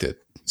connected.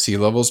 Sea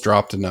levels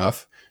dropped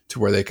enough to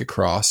where they could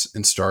cross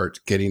and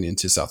start getting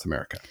into South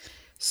America.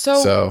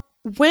 So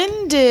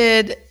when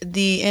did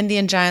the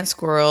Indian giant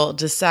squirrel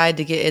decide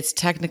to get its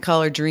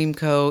Technicolor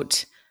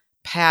Dreamcoat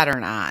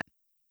pattern on?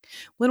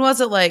 When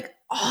was it like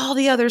all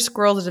the other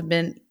squirrels that have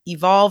been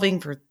evolving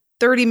for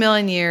 30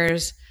 million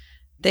years,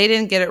 they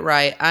didn't get it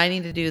right. I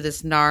need to do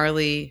this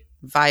gnarly,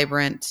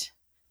 vibrant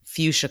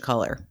fuchsia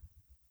color.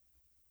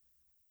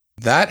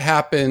 That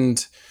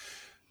happened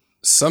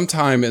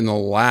sometime in the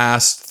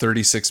last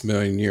 36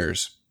 million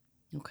years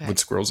when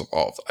squirrels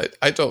evolved.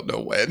 I don't know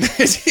when.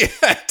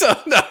 I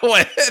don't know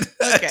when.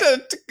 A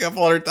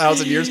couple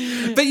 100,000 years.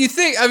 But you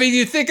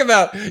think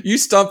about, you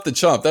stumped the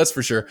chump, that's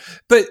for sure.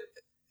 But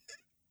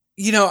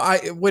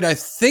when I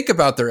think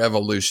about their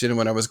evolution, and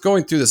when I was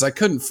going through this,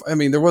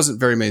 there wasn't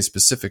very many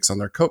specifics on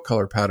their coat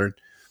color pattern.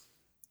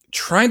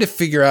 Trying to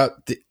figure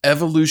out the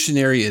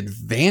evolutionary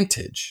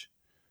advantage,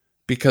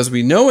 because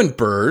we know in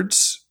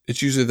birds,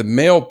 it's usually the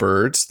male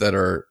birds that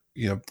are,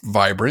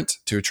 vibrant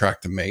to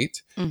attract a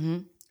mate. Mm-hmm.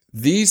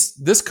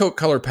 This coat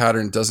color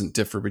pattern doesn't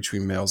differ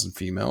between males and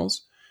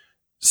females.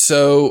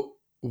 So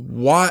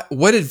what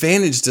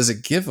advantage does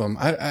it give them?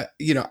 I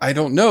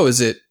don't know.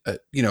 Is it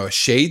a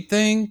shade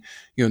thing,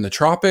 in the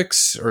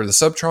tropics or the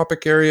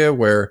subtropic area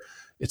where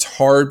it's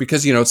hard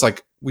because, it's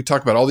like we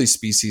talk about all these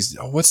species.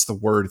 Oh, what's the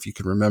word, if you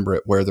can remember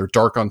it, where they're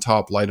dark on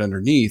top, light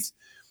underneath.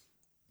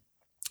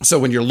 So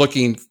when you're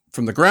looking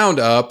from the ground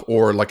up,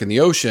 or like in the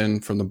ocean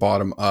from the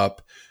bottom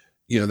up,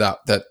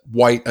 that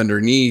white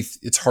underneath,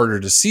 it's harder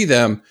to see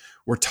them.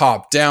 Where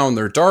top down,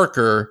 they're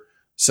darker.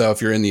 So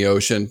if you're in the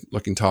ocean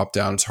looking top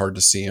down, it's hard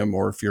to see them.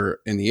 Or if you're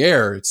in the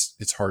air,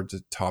 it's hard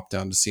to top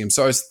down to see them.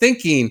 So I was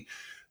thinking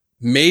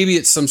maybe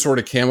it's some sort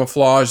of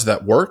camouflage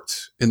that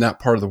worked in that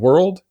part of the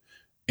world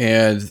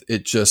and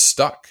it just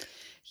stuck.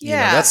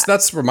 Yeah.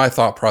 That's where my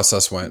thought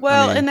process went.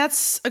 Well, and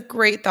that's a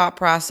great thought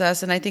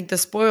process. And I think the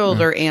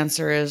spoiler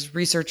answer is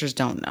researchers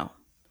don't know.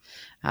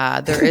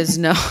 There is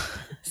no,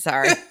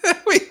 sorry.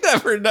 We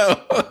never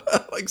know.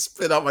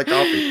 Spit out my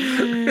coffee.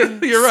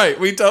 You're right.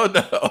 We don't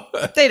know.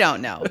 They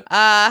don't know.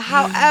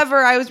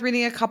 However, I was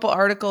reading a couple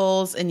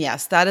articles, and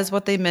yes, that is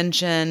what they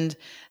mentioned,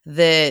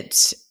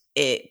 that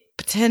it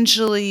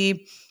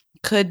potentially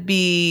could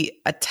be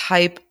a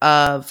type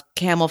of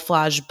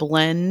camouflage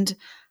blend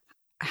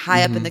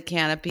high up in the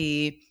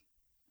canopy,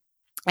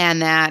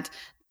 and that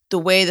the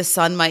way the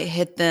sun might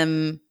hit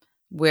them,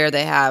 where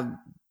they have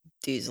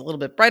these a little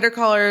bit brighter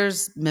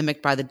colors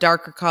mimicked by the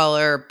darker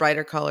color,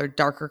 brighter color,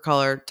 darker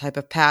color type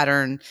of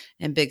pattern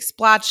and big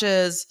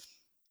splotches,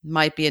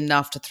 might be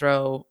enough to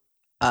throw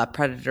a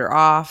predator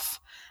off.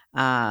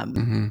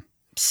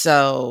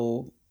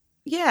 So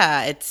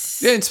yeah,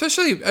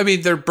 especially,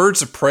 they're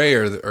birds of prey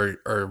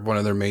are one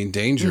of their main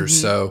dangers.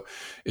 So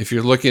if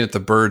you're looking at the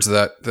birds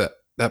that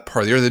that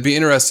part of the earth. It'd be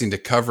interesting to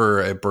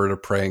cover a bird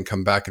of prey and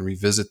come back and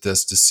revisit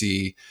this to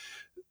see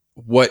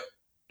what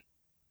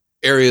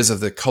areas of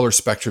the color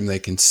spectrum they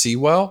can see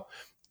well.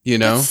 You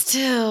know, but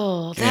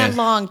still that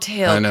long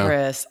tail,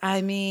 Chris.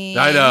 I mean, you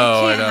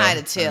can't hide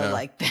a tail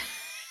like that.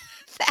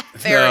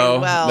 Very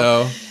well.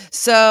 No.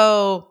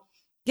 So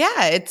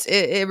yeah,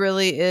 it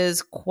really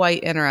is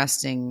quite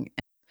interesting.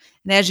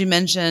 And as you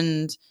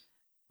mentioned,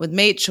 with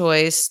mate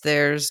choice,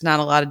 there's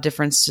not a lot of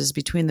differences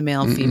between the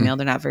male and female.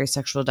 They're not very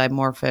sexual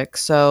dimorphic.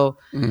 So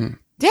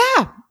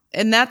yeah,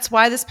 and that's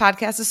why this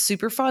podcast is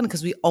super fun,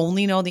 because we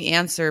only know the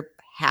answer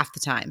half the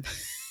time.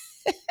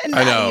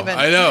 I know.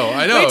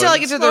 Wait till I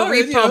get to the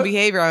repo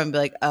behavior. I'm gonna be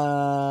like,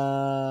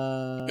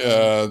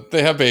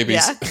 they have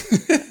babies. Yeah.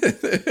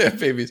 They have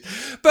babies.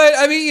 But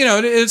I mean,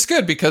 it's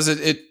good because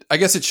I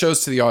guess it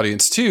shows to the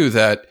audience too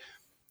that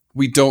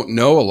we don't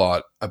know a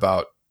lot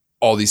about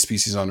all these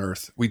species on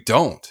Earth. We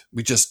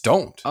just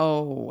don't.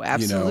 Oh,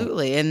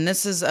 absolutely. And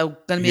this is going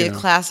to be a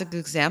classic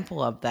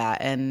example of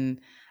that. And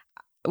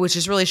which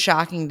is really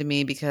shocking to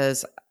me,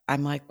 because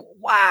I'm like,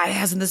 why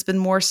hasn't this been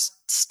more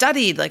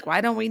studied? Like, why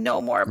don't we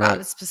know more about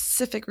a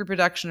specific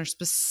reproduction or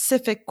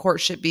specific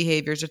courtship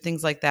behaviors or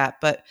things like that?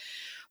 But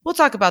we'll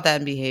talk about that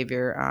in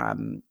behavior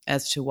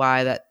as to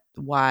why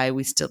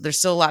there's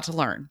still a lot to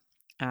learn.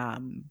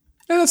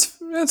 That's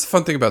the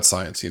fun thing about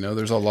science.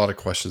 There's a lot of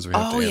questions we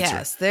have to answer.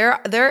 Yes,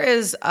 there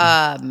is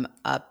a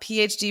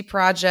PhD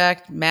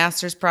project,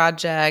 master's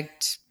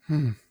project,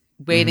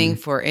 waiting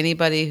for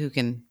anybody who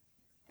can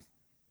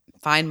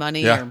find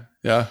money or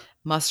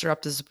muster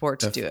up the support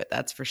to do it.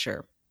 That's for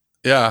sure.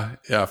 Yeah,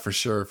 for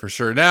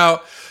sure.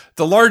 Now,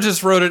 the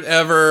largest rodent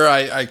ever,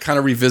 I kind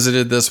of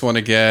revisited this one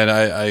again.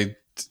 I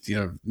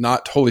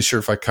not totally sure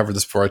if I covered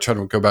this before. I tried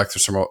to go back through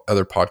some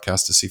other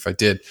podcasts to see if I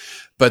did,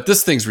 but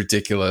this thing's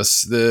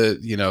ridiculous. So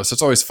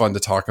it's always fun to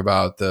talk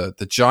about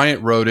the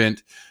giant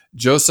rodent.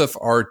 Joseph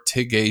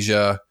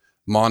Artigasia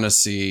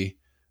monaci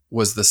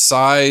was the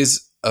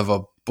size of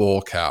a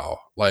bull cow,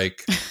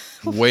 like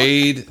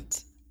weighed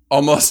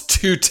almost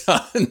 2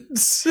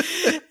 tons.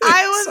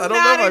 I was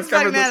not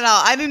expecting that at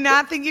all. I do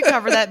not think you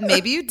covered that.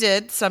 Maybe you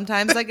did.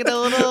 Sometimes I get a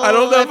little... I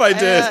don't know if I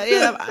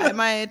did.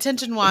 My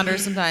attention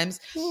wanders sometimes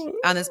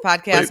on this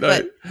podcast,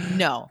 but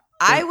no.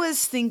 I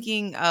was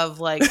thinking of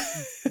like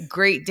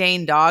Great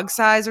Dane dog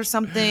size or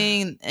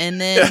something, and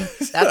then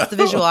that's the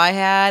visual I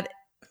had.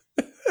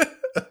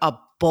 A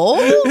bull?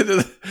 I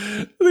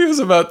think it was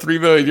about 3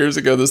 million years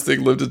ago. This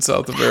thing lived in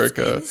South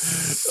America.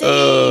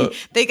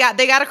 They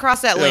got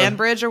across that land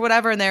bridge or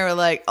whatever, and they were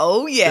like,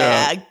 "Oh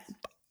yeah,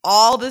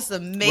 all this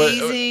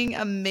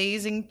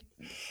amazing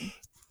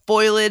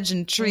foliage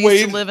and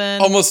trees to live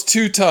in." Almost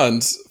 2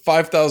 tons,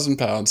 5,000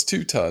 pounds,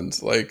 2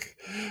 tons. Like,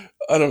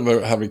 I don't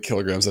know how many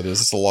kilograms that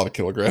is. It's a lot of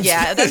kilograms.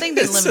 Yeah, that thing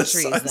didn't live in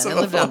trees. Then it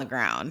lived on the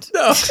ground.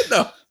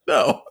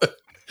 No.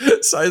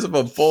 Size of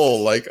a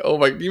bull. Like, oh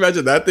my, can you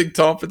imagine that thing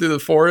stomping through the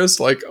forest?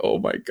 Like, oh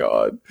my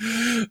God.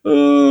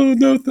 Oh,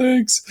 no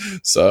thanks.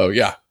 So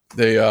yeah,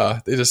 they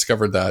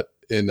discovered that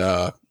in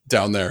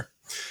down there.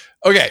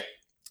 Okay.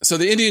 So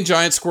the Indian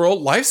giant squirrel,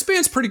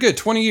 lifespan's pretty good,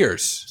 20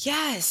 years.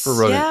 Yes. For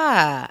rodent.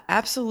 Yeah,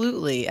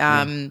 absolutely.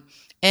 And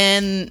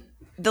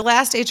the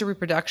last age of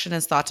reproduction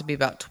is thought to be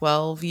about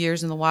 12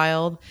 years in the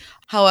wild.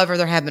 However,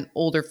 there have been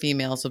older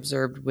females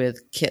observed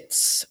with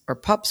kits or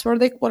pups.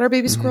 What are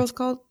baby squirrels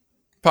called?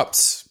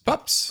 Pups.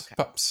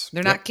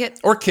 They're not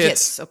kits? Or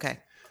kits. Okay.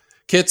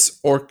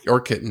 Kits or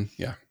kitten.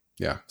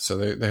 Yeah. So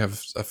they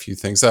have a few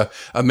things. A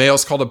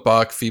male's called a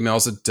buck.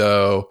 Female's a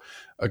doe.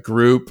 A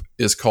group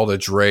is called a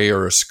dray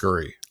or a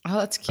scurry. Oh,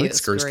 that's cute. I think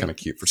scurry's kind of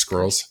cute for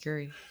squirrels.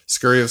 Scurry. A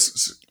scurry of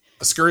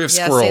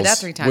yeah, squirrels. Say that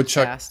 3 times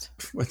Woodchuck, fast.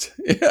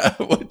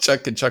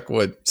 Woodchuck can chuck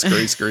wood.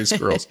 Scurry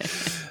squirrels.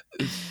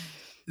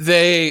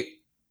 They're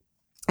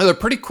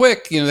pretty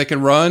quick. They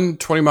can run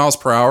 20 miles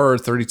per hour or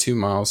 32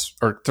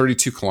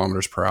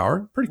 kilometers per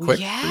hour. Pretty quick.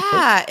 Yeah. Pretty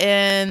quick.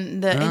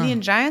 And the Indian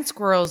giant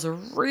squirrel is a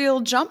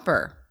real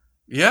jumper.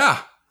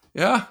 Yeah.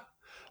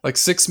 Like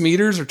 6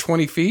 meters or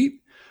 20 feet.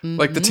 Mm-hmm.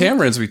 Like the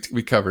tamarins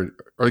we covered.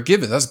 Or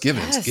gibbons. That's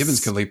gibbons. Yes.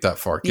 Gibbons can leap that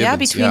far.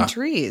 Between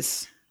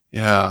trees.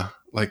 Yeah.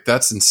 Like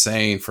that's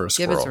insane for a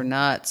squirrel. Gibbons are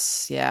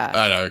nuts. Yeah.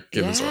 I know.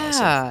 Gibbons are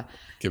awesome.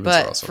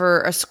 But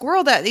for a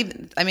squirrel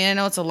I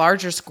know it's a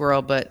larger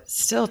squirrel, but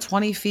still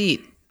 20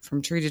 feet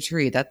from tree to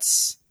tree.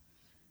 That's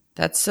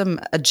some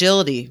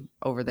agility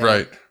over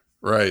there.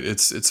 Right.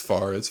 It's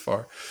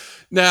far.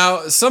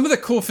 Now, some of the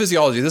cool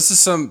physiology. This is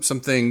some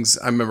things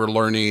I remember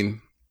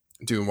learning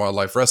doing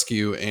wildlife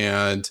rescue,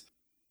 and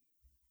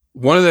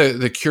one of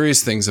the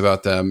curious things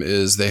about them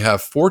is they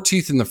have 4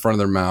 teeth in the front of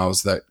their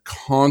mouths that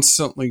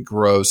constantly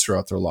grows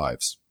throughout their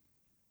lives.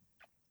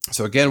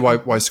 So again,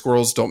 why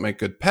squirrels don't make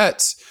good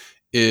pets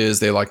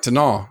is they like to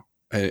gnaw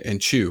and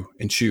chew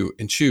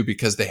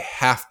because they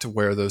have to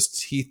wear those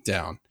teeth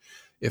down.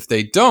 If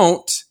they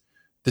don't,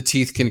 the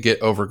teeth can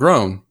get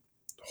overgrown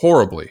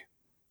horribly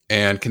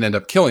and can end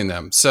up killing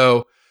them.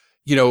 So,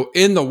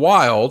 in the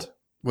wild,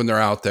 when they're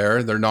out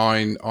there, they're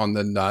gnawing on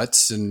the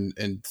nuts and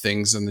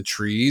things in the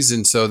trees.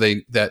 And so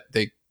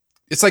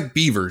it's like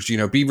beavers,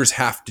 beavers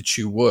have to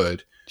chew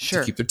wood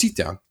to keep their teeth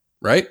down,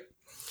 right?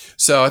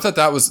 So I thought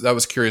that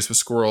was curious with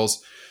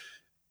squirrels.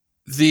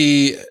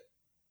 The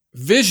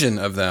vision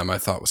of them I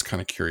thought was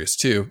kind of curious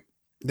too.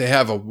 They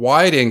have a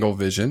wide angle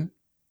vision,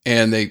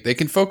 and they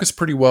can focus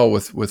pretty well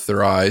with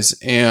their eyes,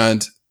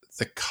 and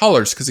the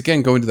colors, because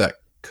again, going to that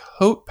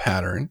coat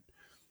pattern,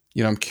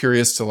 I'm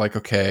curious to like,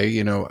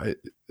 okay,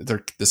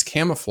 they're this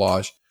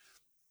camouflage.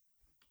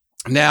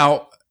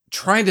 Now,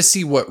 trying to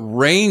see what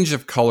range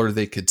of color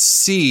they could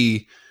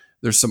see,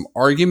 there's some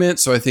argument.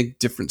 So I think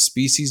different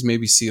species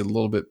maybe see a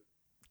little bit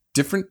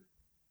different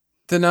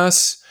than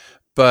us.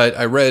 But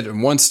I read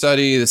in one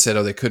study that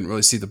said, they couldn't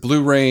really see the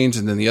blue range.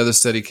 And then the other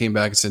study came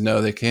back and said,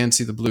 no, they can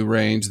see the blue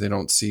range. They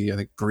don't see, I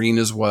think, green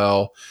as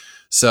well.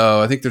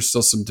 So I think there's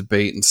still some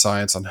debate in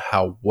science on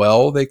how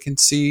well they can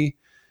see.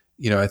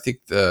 I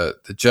think the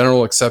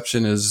general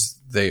exception is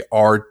they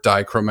are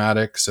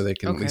dichromatic, so they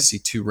can at least see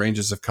two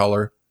ranges of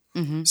color.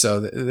 Mm-hmm. So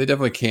they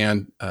definitely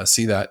can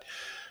see that.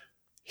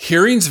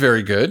 Hearing's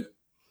very good.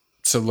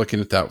 So looking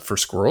at that for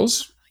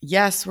squirrels.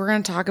 Yes, we're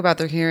going to talk about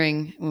their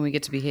hearing when we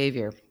get to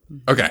behavior.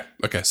 Okay.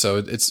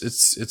 So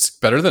it's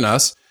better than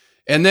us.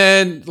 And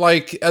then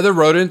like other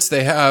rodents,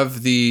 they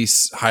have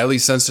these highly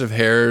sensitive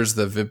hairs,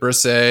 the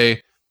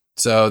vibrissae.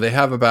 So they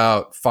have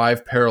about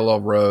 5 parallel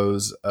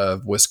rows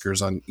of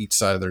whiskers on each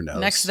side of their nose.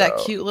 Next to that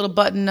cute little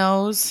button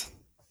nose.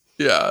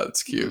 Yeah,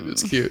 it's cute.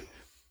 It's cute.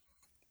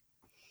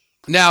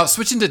 Now,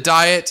 switching to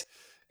diet,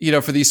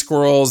 for these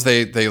squirrels,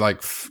 they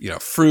like,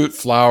 fruit,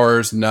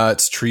 flowers,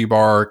 nuts, tree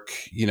bark.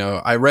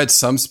 I read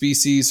some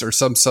species or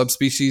some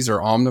subspecies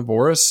are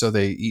omnivorous, so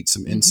they eat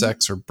some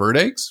insects or bird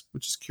eggs,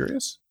 which is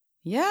curious.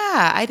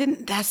 Yeah, I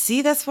didn't.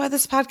 That's why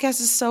this podcast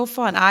is so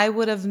fun. I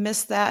would have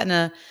missed that in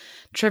a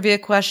trivia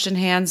question,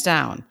 hands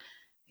down.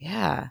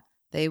 Yeah,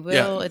 they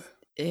will.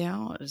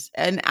 Yeah.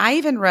 And I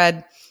even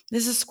read,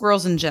 this is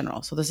squirrels in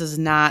general, so this is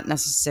not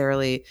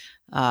necessarily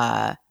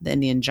the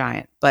Indian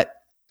giant, but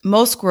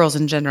most squirrels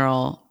in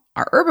general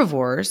are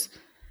herbivores,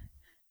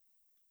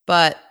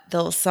 but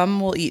some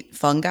will eat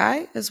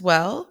fungi as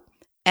well.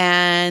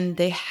 And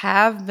they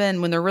have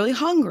been, when they're really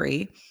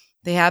hungry,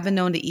 they have been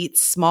known to eat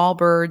small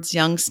birds,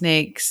 young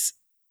snakes,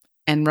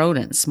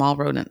 and small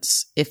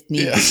rodents, if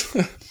needed.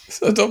 Yeah.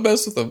 So don't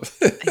mess with them.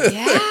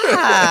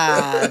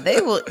 Yeah,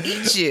 they will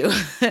eat you.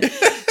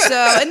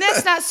 And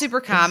that's not super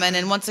common.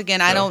 And once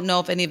again, I don't know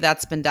if any of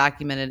that's been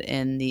documented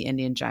in the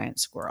Indian giant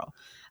squirrel.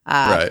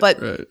 But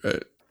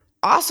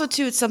also,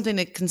 too, it's something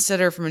to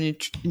consider from a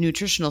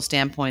nutritional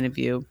standpoint of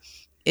view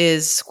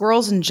is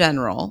squirrels in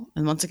general,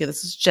 and once again,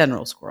 this is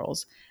general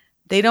squirrels,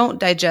 they don't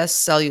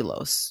digest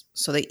cellulose.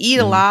 So they eat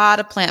a lot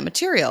of plant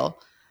material,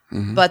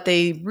 but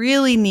they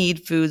really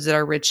need foods that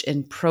are rich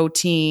in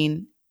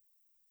protein,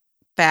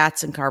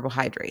 fats, and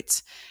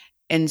carbohydrates.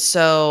 And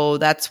so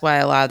that's why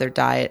a lot of their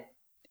diet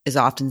is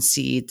often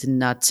seeds and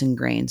nuts and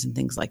grains and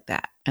things like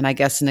that. And I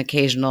guess an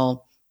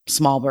occasional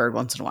small bird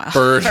once in a while.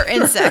 Bird. Or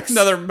insects.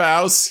 Another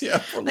mouse.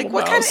 Yeah. Like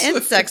what kind of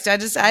insects?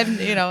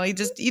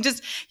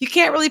 You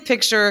can't really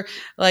picture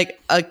like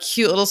a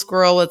cute little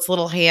squirrel with its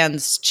little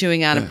hands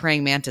chewing on a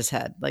praying mantis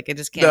head. Like I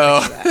just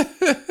can't picture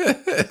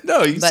that.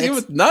 No, you see it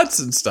with nuts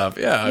and stuff.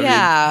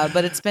 Yeah.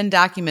 But it's been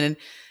documented.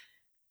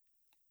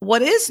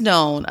 What is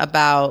known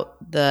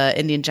about the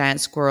Indian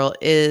giant squirrel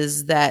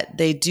is that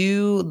they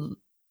do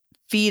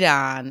feed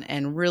on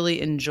and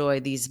really enjoy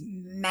these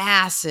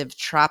massive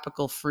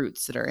tropical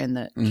fruits that are in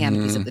the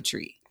canopies of the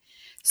tree.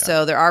 Yeah.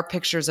 So there are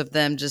pictures of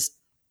them just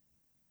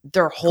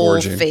their whole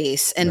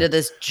face into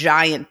this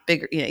giant,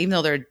 bigger, even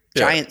though they're a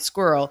giant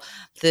squirrel,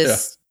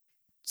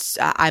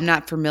 I'm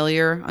not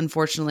familiar,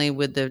 unfortunately,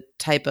 with the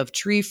type of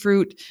tree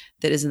fruit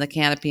that is in the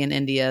canopy in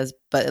India,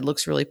 but it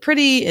looks really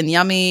pretty and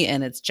yummy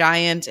and it's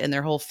giant and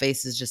their whole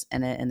face is just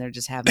in it and they're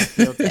just having a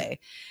field day.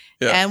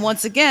 And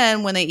once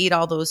again, when they eat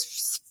all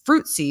those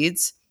fruit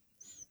seeds,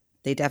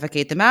 they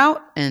defecate them out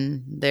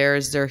and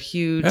there's their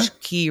huge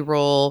key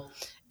role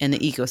in the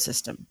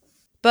ecosystem.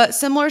 But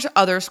similar to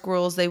other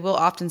squirrels, they will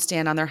often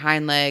stand on their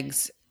hind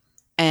legs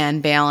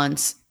and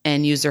balance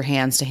and use their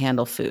hands to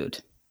handle food.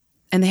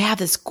 And they have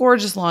this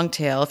gorgeous long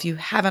tail. If you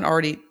haven't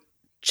already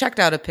checked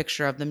out a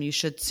picture of them, you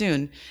should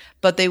soon.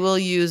 But they will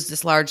use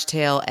this large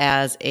tail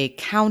as a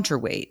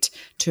counterweight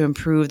to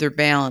improve their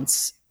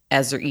balance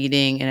as they're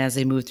eating and as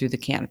they move through the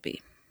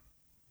canopy.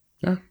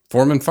 Yeah,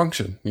 form and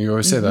function. You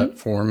always say that,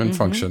 form and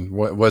function.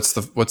 What's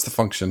the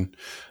function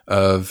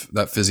of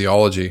that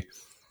physiology?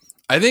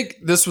 I think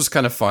this was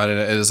kind of fun, and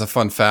it is a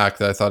fun fact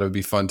that I thought it would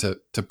be fun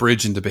to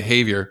bridge into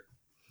behavior.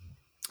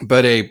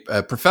 But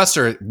a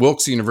professor at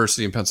Wilkes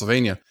University in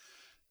Pennsylvania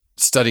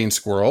studying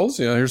squirrels,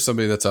 here's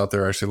somebody that's out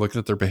there actually looking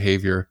at their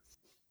behavior.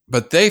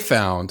 But they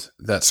found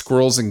that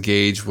squirrels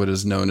engage what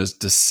is known as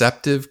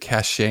deceptive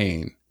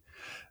caching.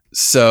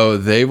 So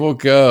they will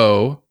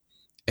go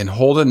and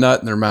hold a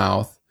nut in their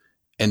mouth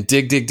and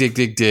dig,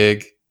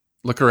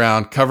 look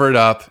around, cover it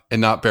up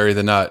and not bury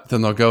the nut.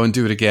 Then they'll go and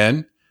do it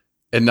again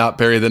and not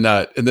bury the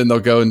nut. And then they'll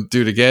go and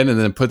do it again and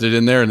then put it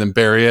in there and then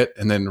bury it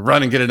and then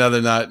run and get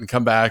another nut and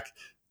come back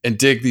and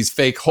dig these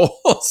fake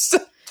holes.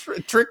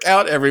 trick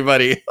out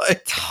everybody.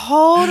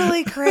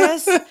 Totally,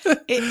 Chris.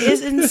 It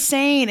is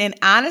insane. And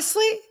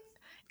honestly,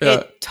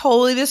 it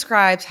totally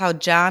describes how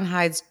John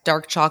hides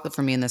dark chocolate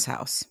from me in this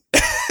house.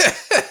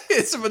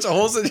 It's a bunch of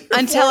holes in your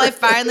Until I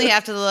finally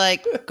have to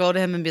go to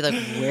him and be like,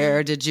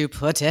 where did you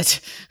put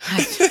it?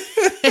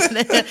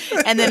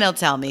 and then he'll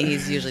tell me.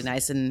 He's usually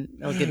nice and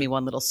he'll give me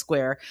one little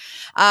square.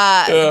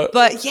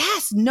 But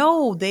yes,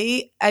 no,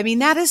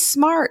 that is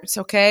smart.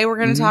 Okay. We're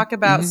going to talk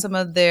about some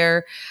of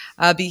their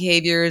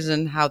behaviors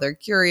and how they're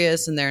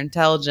curious and their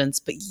intelligence.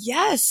 But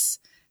yes,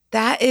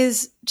 that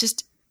is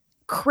just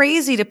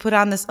crazy to put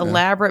on this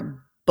elaborate,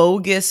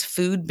 bogus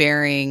food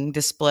bearing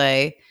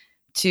display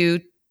to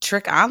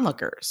trick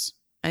onlookers.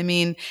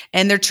 And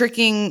they're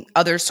tricking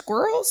other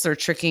squirrels, they're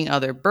tricking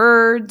other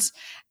birds,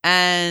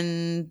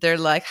 and they're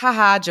like,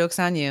 haha, joke's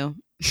on you.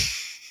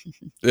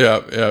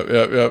 Yeah.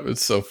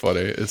 It's so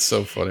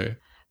funny.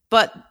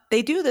 But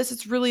they do this.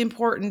 It's really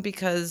important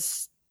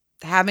because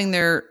having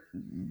their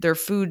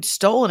food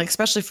stolen,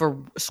 especially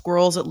for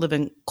squirrels that live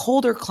in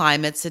colder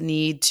climates and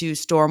need to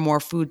store more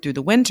food through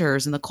the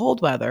winters and the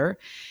cold weather,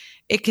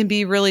 it can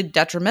be really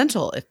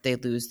detrimental if they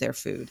lose their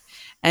food.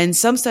 And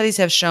some studies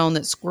have shown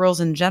that squirrels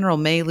in general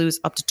may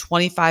lose up to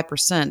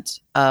 25%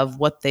 of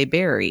what they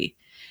bury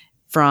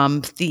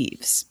from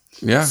thieves.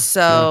 Yeah.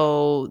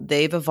 So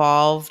they've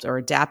evolved or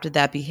adapted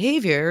that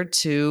behavior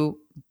to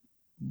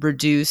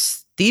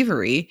reduce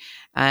thievery,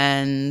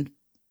 and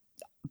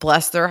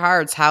bless their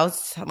hearts.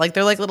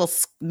 They're like little,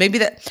 maybe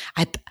that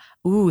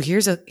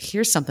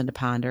here's something to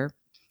ponder.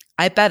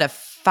 I bet a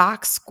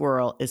fox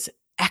squirrel is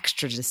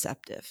extra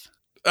deceptive.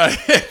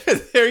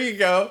 There you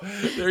go.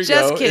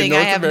 Just kidding.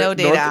 I have no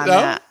data on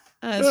that.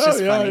 It's just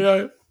funny.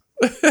 Yeah.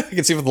 You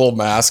can see with a little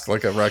mask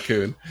like a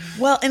raccoon.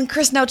 Well, and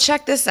Chris, now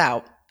check this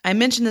out. I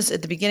mentioned this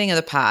at the beginning of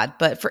the pod,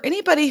 but for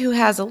anybody who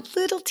has a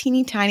little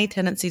teeny tiny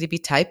tendency to be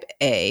type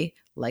A,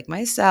 like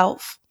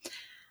myself,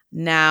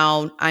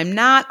 now I'm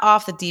not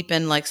off the deep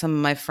end like some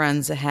of my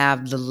friends that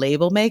have the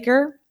label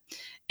maker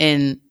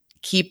and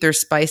keep their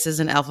spices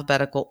in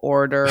alphabetical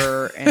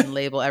order and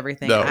label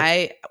everything. No.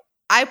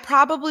 I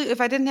probably,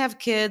 if I didn't have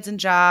kids and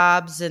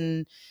jobs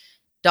and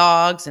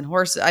dogs and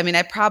horses,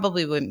 I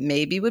probably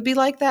would be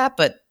like that,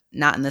 but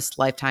not in this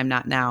lifetime,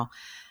 not now.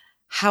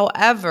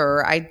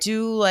 However, I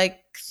do like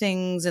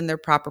things in their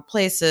proper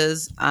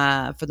places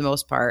for the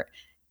most part.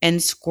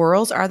 And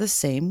squirrels are the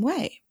same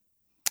way.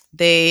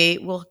 They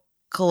will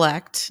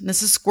collect, and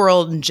this is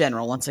squirrel in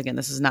general. Once again,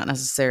 this is not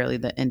necessarily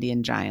the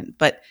Indian giant,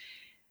 but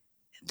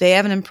they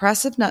have an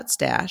impressive nut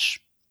stash.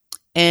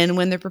 And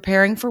when they're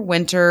preparing for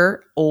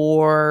winter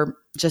or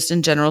just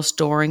in general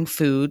storing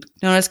food,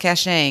 known as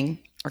caching.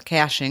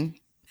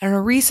 And a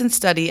recent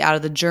study out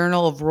of the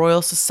Journal of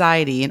Royal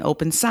Society in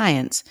Open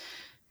Science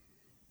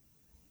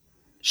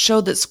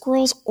showed that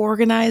squirrels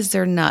organize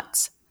their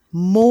nuts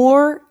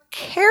more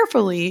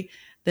carefully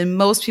than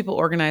most people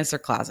organize their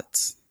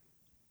closets.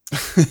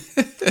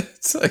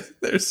 It's like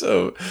they're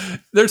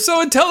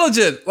so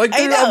intelligent. Like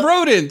they're a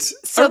rodent.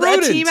 So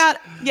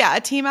a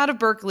team out of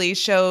Berkeley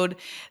showed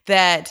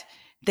that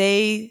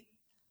they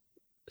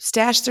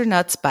stash their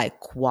nuts by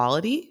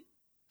quality,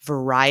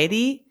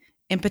 variety,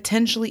 and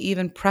potentially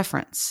even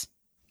preference.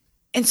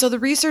 And so the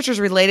researchers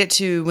relate it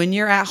to when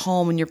you're at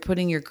home and you're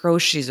putting your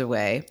groceries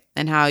away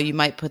and how you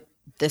might put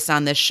this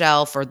on this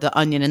shelf or the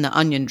onion in the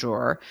onion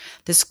drawer.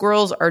 The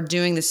squirrels are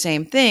doing the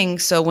same thing.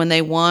 So when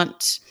they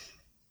want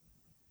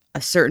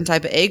a certain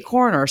type of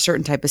acorn or a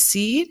certain type of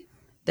seed,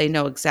 they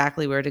know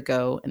exactly where to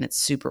go, and it's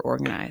super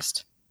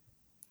organized.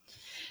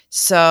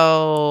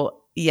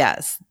 So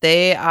yes,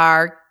 they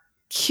are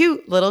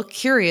cute little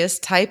curious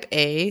type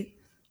A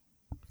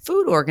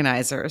food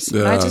organizers.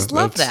 And I just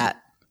love that.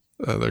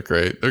 They're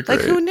great. They're great.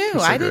 Like who knew?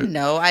 I didn't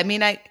know.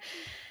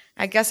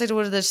 I guess I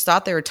would have just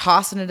thought they were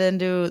tossing it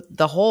into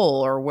the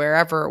hole or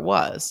wherever it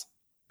was.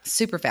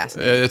 Super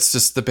fascinating. It's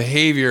just the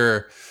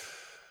behavior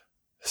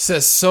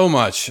says so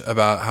much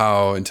about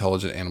how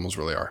intelligent animals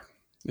really are.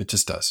 It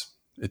just does.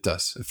 It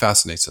does. It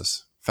fascinates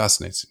us.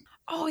 Fascinates.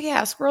 Oh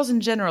yeah. Squirrels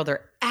in general,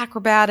 they're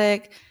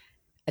acrobatic,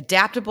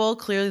 adaptable.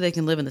 Clearly they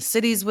can live in the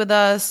cities with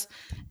us,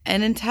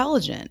 and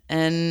intelligent.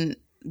 And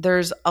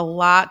there's a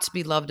lot to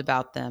be loved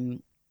about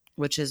them,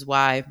 which is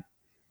why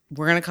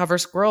we're going to cover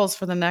squirrels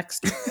for the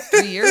next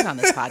 3 years on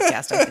this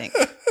podcast, I think.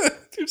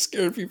 You're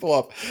scaring people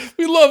off.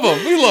 We love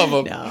them. We love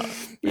them.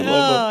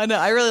 No,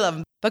 I really love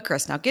them. But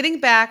Chris, now getting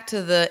back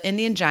to the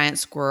Indian giant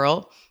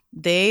squirrel,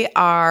 they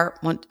are,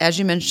 as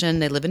you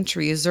mentioned, they live in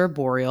trees. They're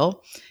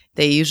arboreal.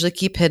 They usually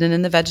keep hidden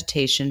in the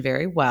vegetation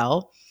very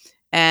well.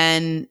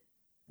 And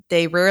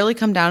they rarely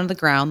come down to the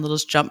ground. They'll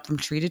just jump from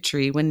tree to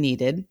tree when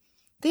needed.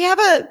 They have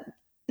a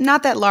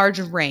not that large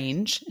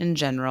range in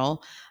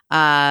general.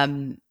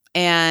 And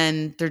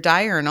they're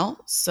diurnal.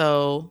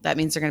 So that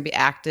means they're going to be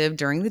active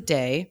during the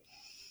day,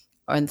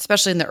 and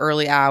especially in the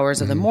early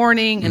hours of the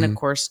morning and, of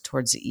course,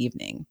 towards the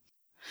evening.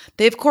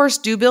 They, of course,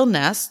 do build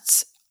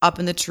nests up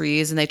in the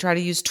trees, and they try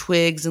to use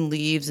twigs and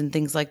leaves and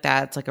things like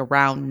that. It's like a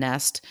round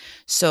nest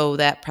so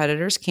that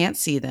predators can't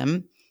see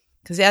them.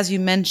 Because as you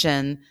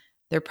mentioned,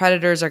 Their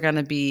predators are going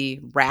to be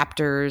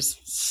raptors,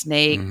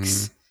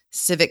 snakes,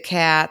 civet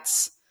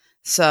cats.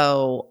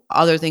 So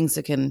other things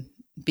that can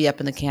be up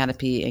in the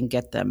canopy and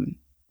get them.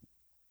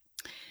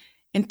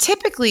 And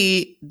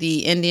typically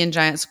the Indian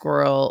giant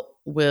squirrel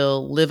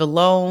will live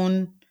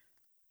alone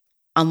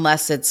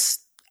unless it's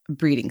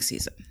breeding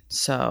season.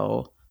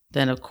 So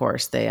then, of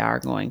course, they are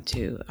going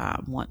to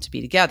want to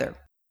be together.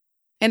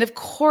 And of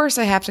course,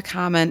 I have to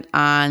comment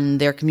on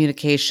their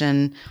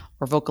communication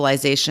or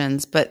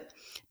vocalizations, but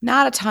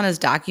not a ton is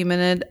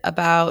documented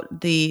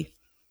about the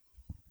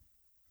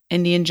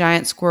Indian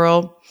giant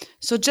squirrel.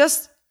 So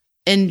just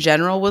in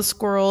general with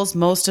squirrels,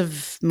 most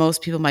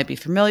people might be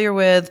familiar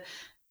with,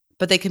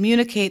 but they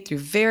communicate through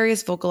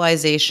various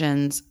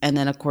vocalizations and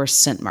then, of course,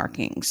 scent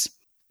markings.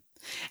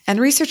 And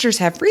researchers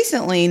have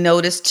recently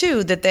noticed,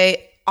 too, that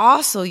they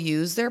also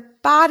use their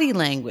body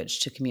language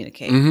to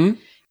communicate.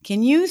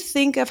 Can you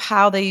think of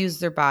how they use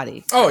their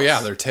body? Oh,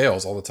 yeah. Their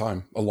tails all the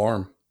time.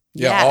 Alarm.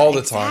 Yeah, all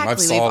the time. I've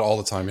saw it all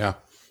the time. Yeah.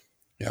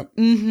 Yep.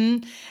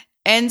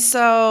 And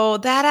so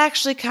that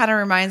actually kind of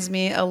reminds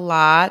me a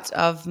lot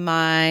of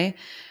my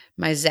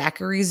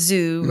Zachary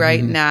Zoo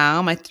right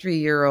now, my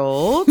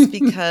 3-year-old,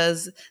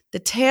 because the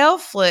tail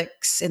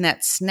flicks in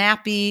that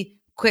snappy,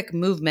 quick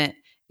movement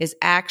is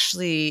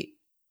actually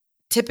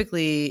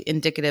typically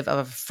indicative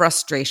of a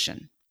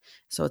frustration.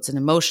 So it's an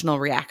emotional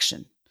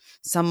reaction.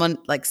 Someone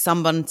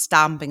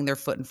stomping their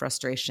foot in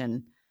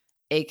frustration,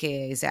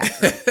 aka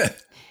Zachary.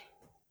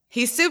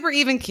 He's super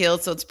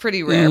even-keeled, so it's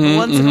pretty rare. But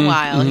once in a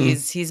while,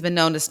 he's been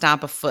known to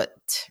stomp a foot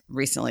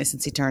recently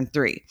since he turned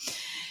 3.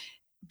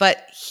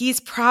 But he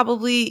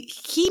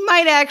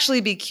might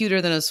actually be cuter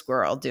than a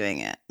squirrel doing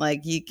it.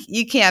 Like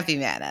you can't be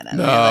mad at him.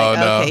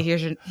 No. Okay,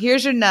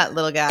 here's your nut,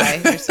 little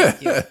guy. You're so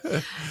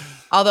cute.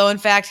 Although in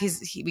fact,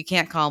 we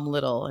can't call him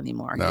little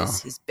anymore. No.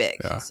 He's big.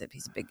 Yeah.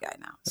 He's a big guy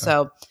now. Yeah.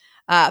 So,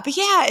 but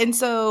yeah, and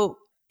so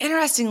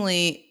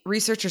interestingly,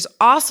 researchers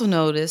also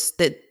noticed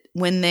that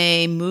when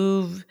they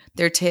move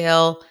their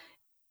tail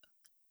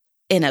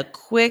in a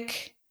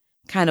quick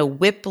kind of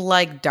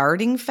whip-like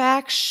darting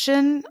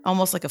fashion,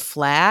 almost like a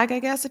flag, I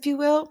guess, if you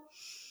will,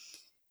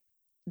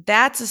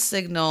 that's a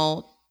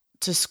signal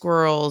to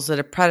squirrels that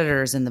a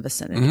predator is in the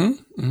vicinity.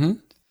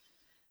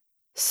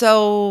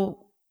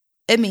 So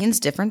it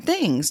means different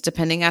things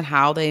depending on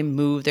how they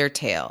move their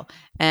tail.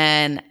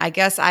 And I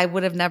guess I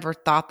would have never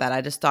thought that.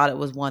 I just thought it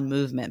was one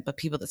movement. But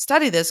people that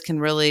study this can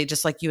really,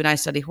 just like you and I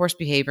study horse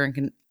behavior and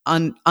can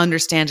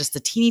understand just the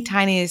teeny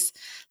tiniest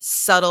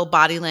subtle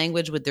body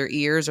language with their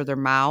ears or their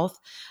mouth.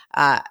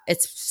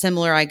 It's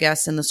similar, I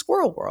guess, in the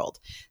squirrel world.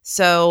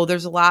 So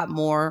there's a lot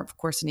more, of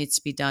course, it needs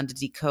to be done to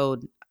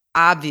decode,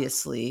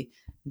 obviously,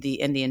 the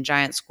Indian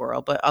giant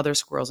squirrel, but other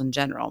squirrels in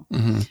general.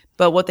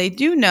 But what they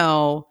do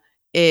know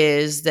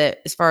is that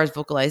as far as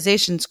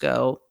vocalizations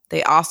go,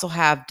 they also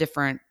have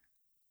different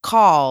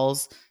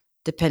calls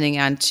depending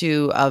on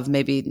of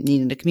maybe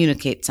needing to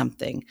communicate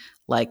something.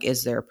 Like,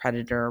 is there a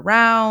predator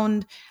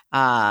around?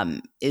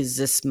 Is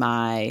this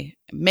my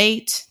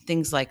mate?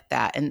 Things like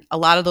that. And a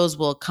lot of those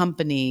will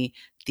accompany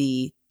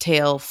the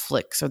tail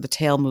flicks or the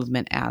tail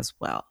movement as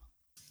well.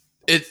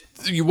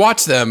 You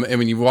watch them, and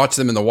when you watch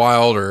them in the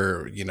wild,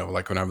 or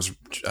like when I was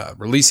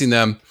releasing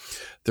them,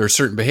 there are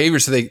certain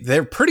behaviors. So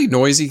they're pretty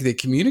noisy. They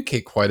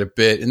communicate quite a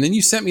bit. And then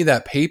you sent me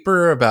that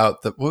paper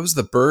about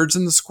the birds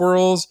and the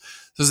squirrels.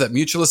 So is that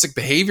mutualistic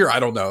behavior? I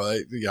don't know.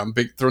 I'm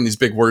throwing these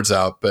big words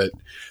out, but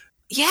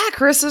yeah,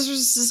 Chris, this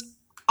was this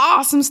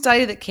awesome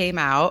study that came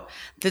out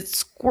that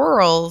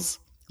squirrels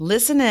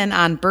listen in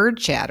on bird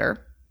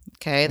chatter.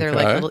 Okay, they're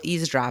like little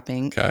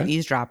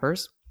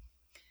eavesdroppers.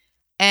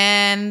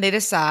 And they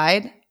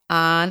decide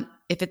on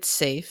if it's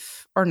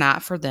safe or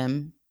not for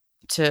them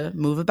to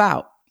move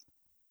about.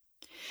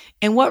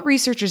 And what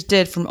researchers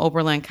did from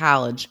Oberlin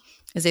College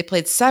is they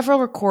played several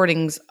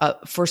recordings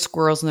for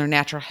squirrels in their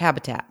natural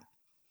habitat,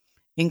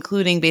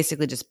 including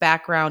basically just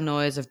background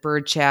noise of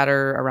bird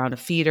chatter around a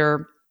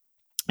feeder,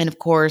 and of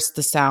course,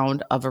 the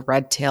sound of a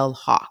red-tailed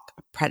hawk,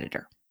 a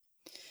predator.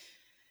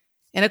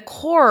 And of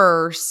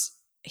course,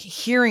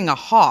 hearing a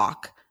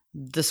hawk,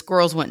 the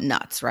squirrels went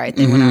nuts, right?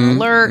 They went on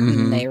alert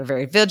and they were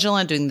very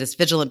vigilant, doing this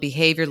vigilant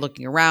behavior,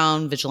 looking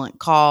around, vigilant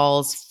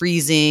calls,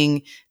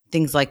 freezing,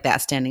 things like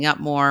that, standing up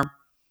more.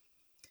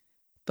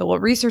 But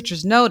what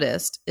researchers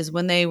noticed is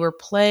when they were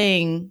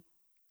playing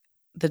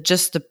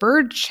just the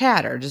bird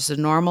chatter, just the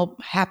normal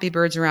happy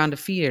birds around a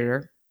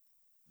feeder,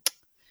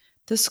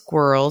 the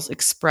squirrels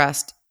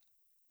expressed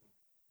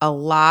a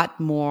lot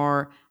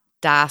more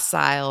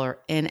docile or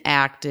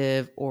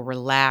inactive or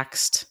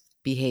relaxed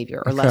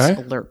behavior or less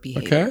alert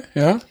behavior. Okay,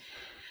 yeah.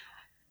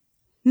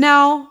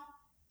 Now,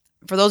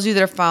 for those of you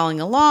that are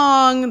following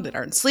along, that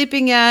aren't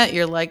sleeping yet,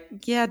 you're like,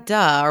 yeah,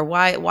 duh, or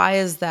why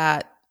is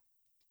that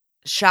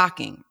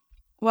shocking?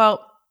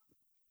 Well,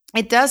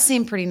 it does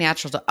seem pretty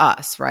natural to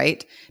us,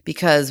 right?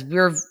 Because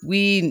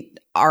we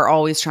are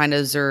always trying to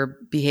observe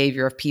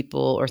behavior of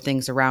people or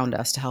things around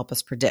us to help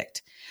us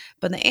predict.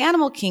 But in the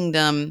animal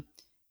kingdom,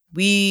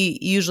 we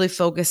usually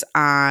focus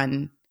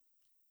on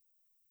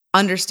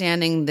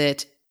understanding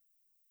that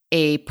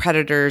a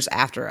predator's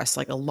after us,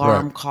 like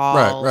alarm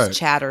calls,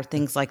 chatter,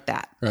 things like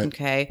that. Right.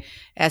 Okay.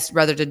 As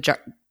rather to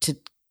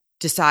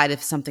decide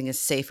if something is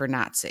safe or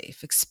not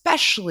safe,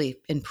 especially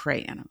in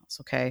prey animals.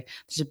 Okay.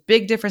 There's a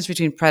big difference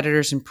between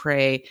predators and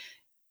prey.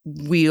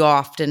 We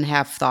often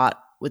have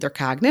thought with their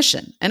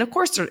cognition. And of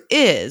course there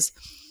is,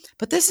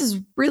 but this is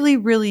really,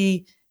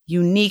 really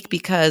unique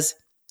because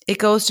it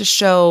goes to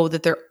show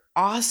that they're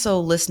also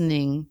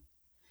listening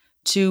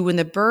to when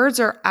the birds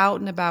are out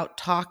and about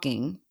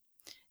talking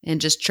and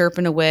just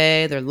chirping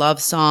away their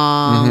love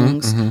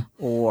songs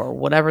or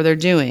whatever they're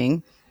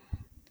doing.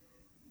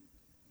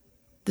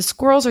 The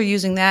squirrels are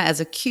using that as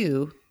a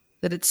cue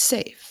that it's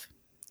safe.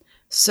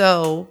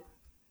 So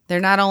they're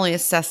not only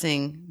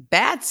assessing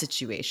bad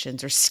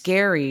situations or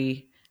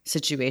scary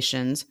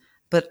situations,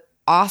 but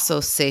also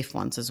safe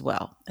ones as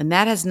well. And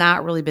that has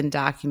not really been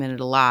documented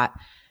a lot,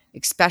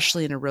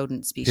 especially in a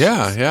rodent species.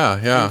 Yeah.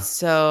 And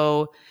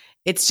so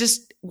it's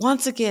just,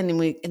 once again,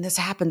 and this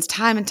happens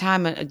time and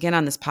time again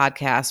on this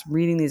podcast,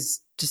 reading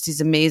these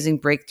amazing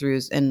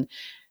breakthroughs and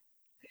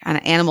on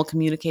animal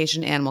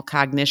communication, animal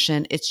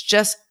cognition. It's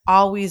just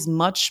always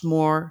much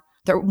more,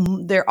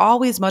 they're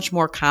always much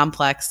more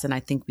complex than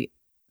I think we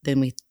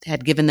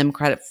had given them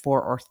credit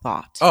for or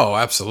thought. Oh,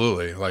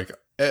 absolutely. Like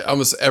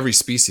almost every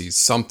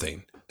species,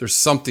 there's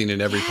something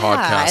in every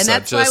podcast. And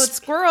that's why with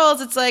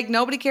squirrels, it's like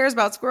nobody cares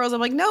about squirrels. I'm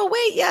like, no,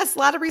 wait, yes, a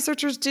lot of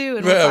researchers do.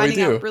 And we're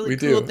finding out really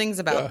cool things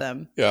about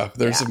them. Yeah,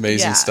 there's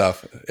amazing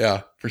stuff.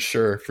 Yeah, for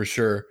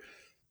sure.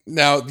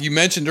 Now, you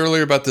mentioned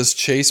earlier about this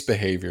chase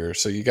behavior,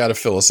 so you got to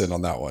fill us in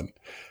on that one.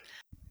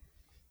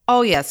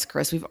 Oh, yes,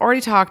 Chris. We've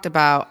already talked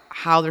about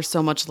how they're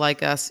so much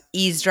like us,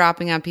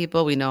 eavesdropping on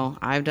people. We know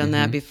I've done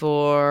that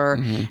before.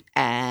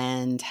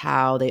 And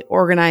how they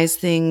organize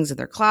things in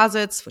their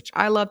closets, which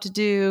I love to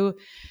do.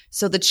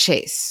 So the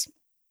chase.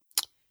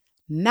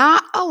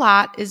 Not a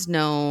lot is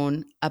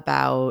known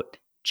about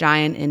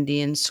giant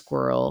Indian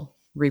squirrel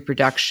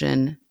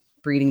reproduction,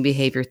 breeding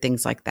behavior,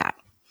 things like that,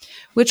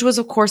 which was,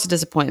 of course, a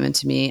disappointment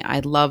to me.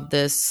 I love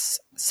this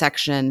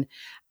section.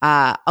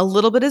 A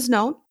little bit is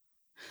known.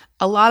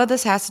 A lot of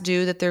this has to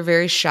do that they're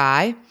very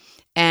shy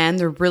and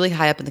they're really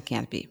high up in the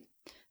canopy.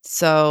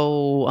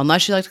 So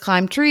unless you like to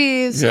climb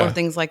trees or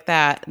things like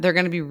that, they're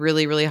going to be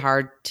really, really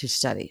hard to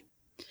study.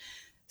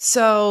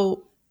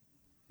 So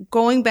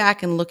going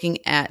back and looking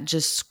at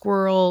just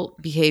squirrel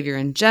behavior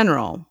in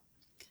general,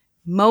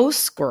 most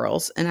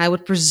squirrels, and I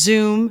would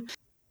presume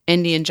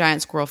Indian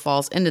giant squirrel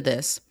falls into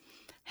this,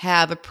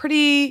 have a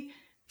pretty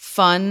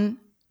fun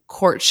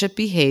courtship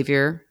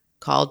behavior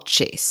called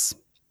chase.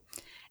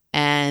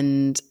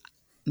 And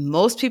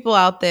most people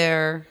out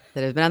there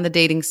that have been on the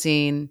dating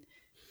scene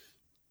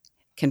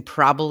can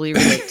probably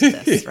relate to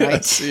this,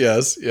 right?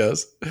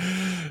 Yes.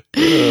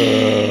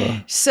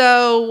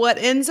 So what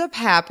ends up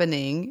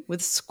happening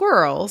with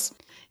squirrels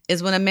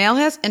is when a male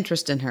has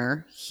interest in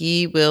her,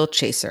 he will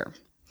chase her.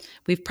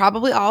 We've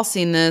probably all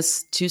seen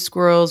this, two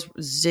squirrels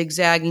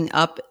zigzagging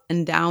up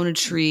and down a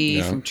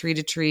tree, from tree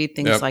to tree,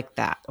 things like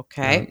that,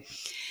 okay?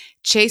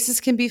 Chases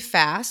can be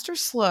fast or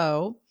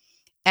slow,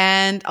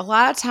 and a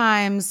lot of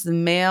times the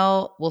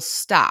male will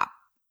stop,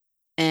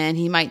 and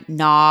he might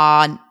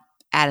gnaw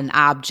at an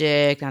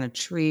object on a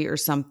tree or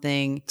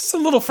something. Just a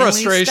little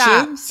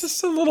frustration.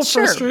 Just a little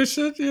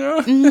frustration,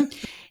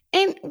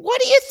 And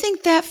what do you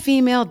think that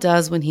female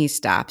does when he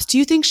stops? Do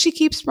you think she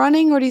keeps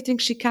running, or do you think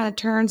she kind of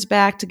turns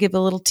back to give a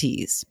little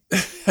tease?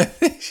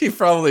 She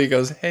probably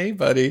goes, "Hey,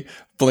 buddy,"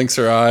 blinks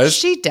her eyes.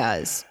 She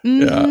does.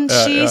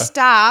 She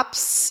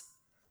stops,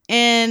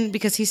 and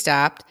because he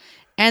stopped,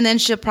 and then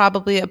she'll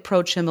probably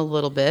approach him a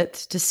little bit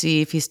to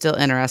see if he's still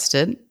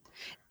interested.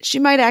 She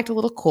might act a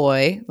little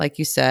coy, like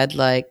you said,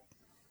 like,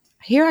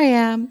 "Here I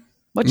am.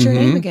 What's your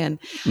name again?"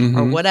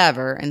 Or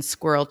whatever, and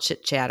squirrel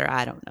chit chatter.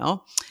 I don't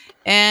know.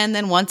 And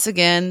then once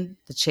again,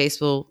 the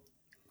chase will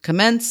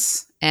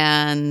commence,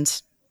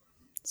 and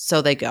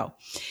so they go.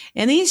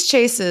 And these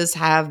chases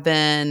have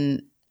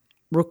been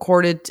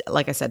recorded,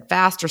 like I said,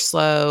 fast or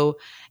slow,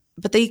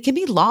 but they can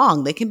be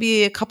long. They can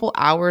be a couple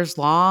hours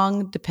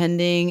long,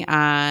 depending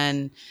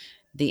on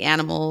the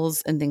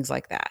animals and things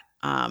like that.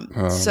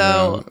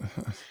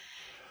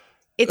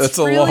 It's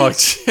a long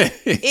chase.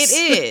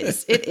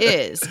 It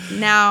is.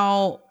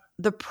 Now,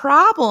 the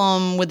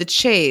problem with the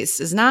chase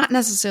is not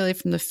necessarily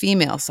from the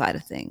female side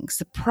of things.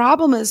 The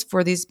problem is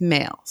for these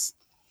males.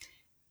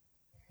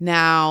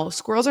 Now,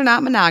 squirrels are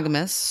not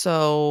monogamous,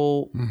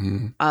 so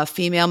a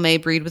female may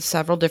breed with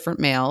several different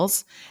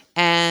males.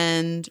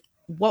 And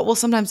what will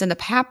sometimes end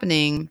up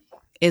happening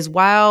is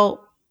we'll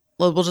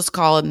just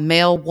call it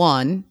male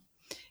one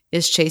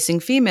is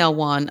chasing female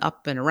one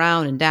up and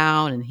around and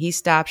down, and he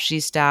stops, she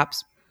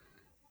stops.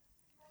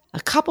 A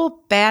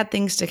couple bad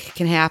things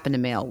can happen to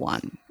male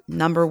one.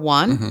 Number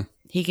one,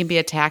 he can be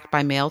attacked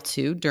by male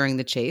two during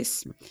the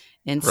chase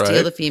and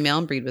steal the female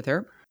and breed with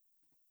her.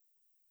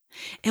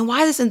 And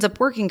why this ends up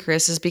working,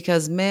 Chris, is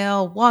because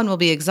male one will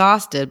be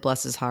exhausted,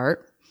 bless his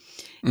heart.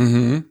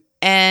 And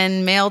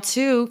male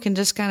two can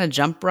just kind of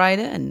jump right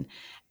in.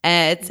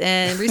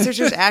 And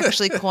researchers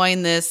actually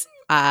coined this.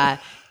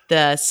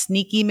 the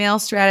sneaky male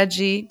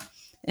strategy.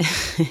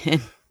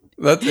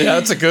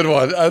 That's a good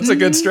one. That's a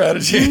good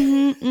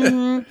strategy.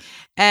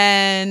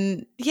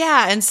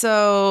 And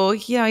so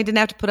he didn't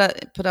have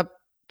to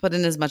put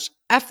in as much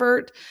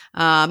effort.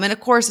 And of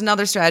course,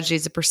 another strategy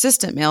is a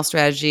persistent male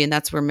strategy, and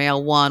that's where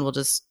male one will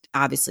just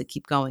obviously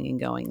keep going and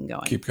going and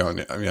going. Keep going.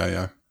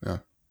 Yeah.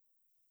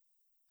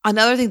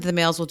 Another thing that the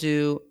males will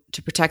do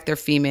to protect their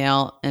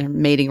female and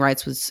mating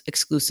rights with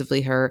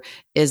exclusively her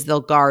is they'll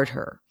guard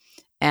her.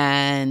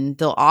 And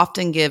they'll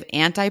often give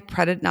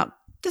anti-predator. Now,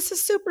 this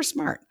is super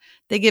smart.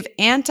 They give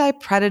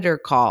anti-predator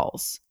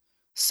calls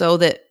so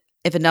that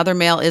if another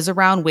male is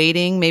around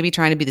waiting, maybe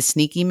trying to be the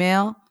sneaky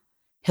male,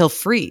 he'll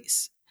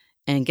freeze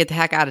and get the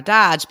heck out of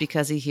Dodge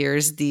because he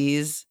hears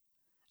these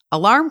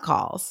alarm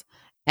calls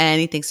and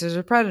he thinks there's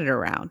a predator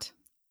around.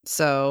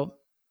 So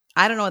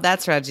I don't know what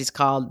that strategy is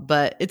called,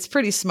 but it's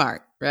pretty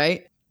smart,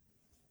 right?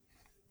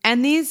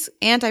 And these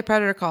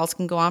anti-predator calls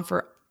can go on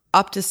for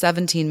up to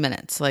 17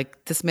 minutes.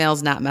 Like, this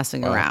male's not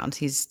messing around.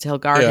 He'll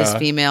guard his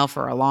female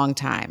for a long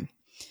time.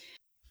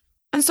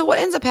 And so what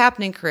ends up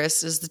happening,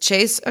 Chris, is the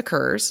chase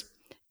occurs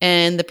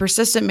and the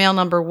persistent male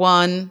number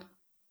one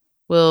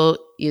will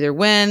either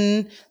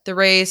win the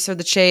race or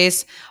the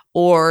chase,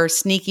 or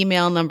sneaky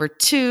male number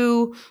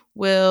two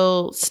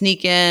will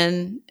sneak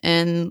in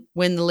and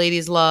win the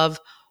lady's love.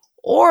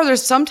 Or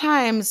there's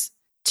sometimes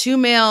two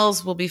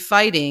males will be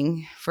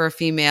fighting for a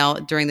female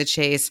during the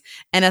chase,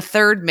 and a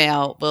third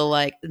male will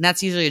and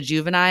that's usually a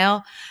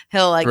juvenile.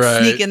 He'll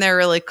sneak in there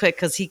really quick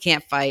because he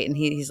can't fight, and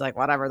he's like,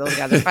 whatever, those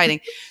guys are fighting.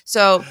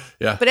 So,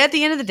 but at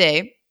the end of the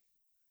day,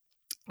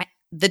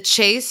 the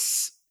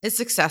chase is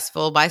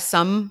successful by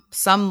some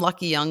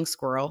lucky young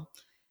squirrel,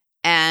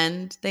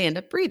 and they end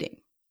up breeding.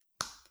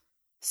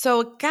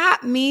 So it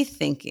got me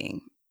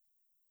thinking,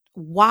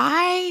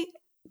 why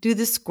do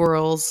the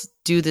squirrels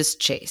do this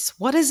chase?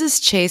 What is this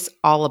chase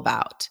all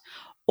about?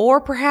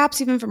 Or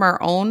perhaps even from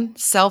our own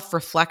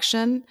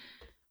self-reflection,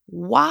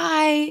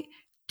 why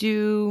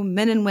do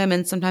men and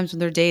women sometimes when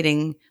they're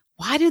dating,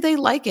 why do they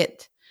like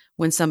it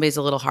when somebody's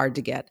a little hard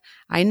to get?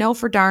 I know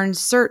for darn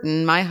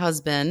certain my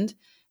husband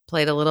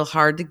played a little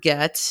hard to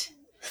get,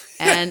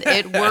 and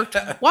it worked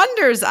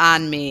wonders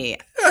on me.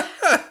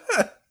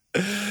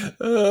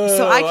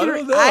 So I can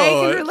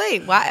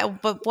relate.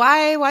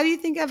 Why do you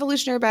think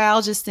evolutionary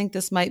biologists think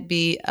this might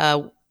be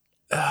a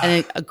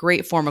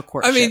great form of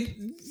courtship?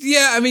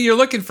 You're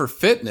looking for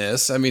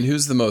fitness. I mean,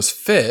 who's the most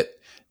fit?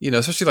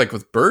 Especially like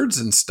with birds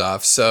and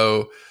stuff.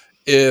 So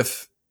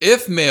if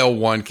male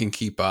one can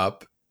keep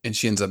up and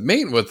she ends up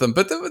mating with them,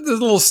 but the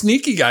little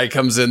sneaky guy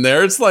comes in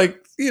there, it's like,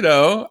 I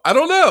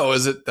don't know.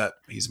 Is it that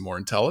he's more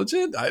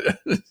intelligent?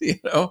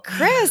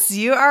 Chris,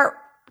 you are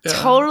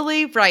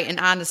totally right and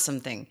onto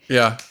something.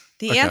 Yeah.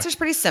 The answer's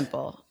pretty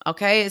simple.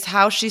 Okay. It's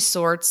how she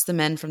sorts the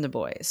men from the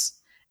boys.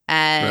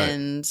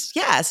 And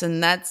yes,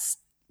 and that's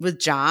with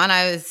John.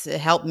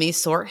 It helped me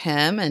sort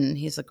him, and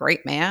he's a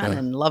great man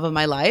and love of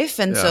my life.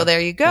 And so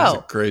there you go.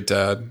 He's a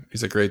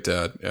great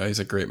dad. Yeah, he's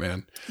a great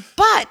man.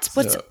 But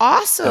what's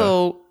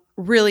also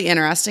really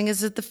interesting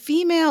is that the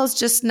female is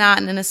just not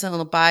an innocent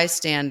little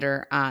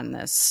bystander on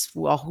this.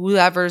 Well,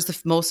 whoever's the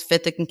most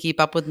fit that can keep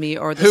up with me,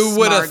 or the Who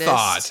would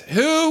smartest.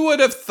 Who would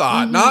have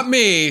thought? Mm-hmm. Not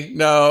me.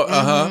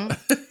 No.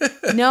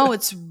 No,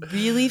 it's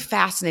really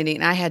fascinating.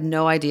 And I had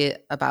no idea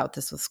about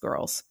this with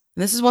squirrels.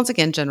 And this is once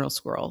again general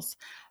squirrels.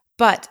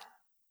 But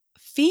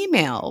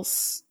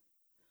females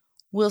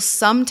will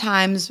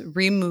sometimes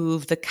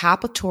remove the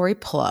copulatory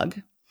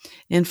plug.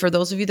 And for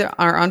those of you that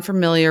are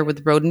unfamiliar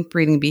with rodent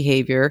breeding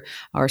behavior,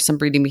 or some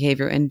breeding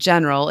behavior in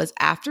general, is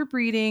after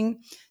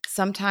breeding,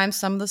 sometimes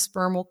some of the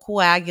sperm will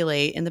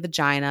coagulate in the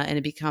vagina and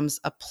it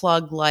becomes a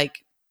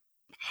plug-like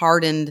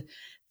hardened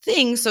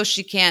thing, so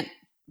she can't,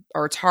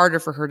 or it's harder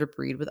for her to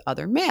breed with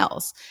other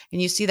males.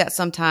 And you see that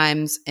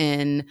sometimes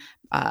in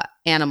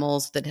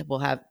animals that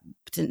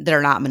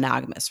are not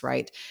monogamous,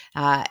 right?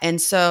 And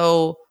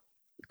so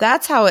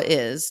that's how it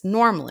is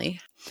normally.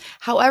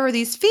 However,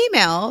 these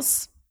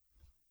females,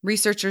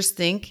 researchers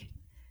think,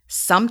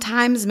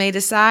 sometimes may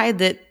decide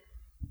that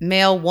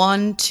male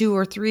 1, 2,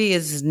 or 3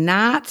 is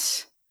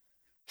not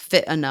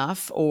fit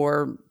enough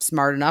or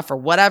smart enough or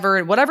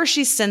whatever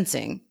she's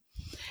sensing.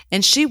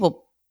 And she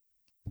will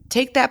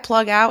take that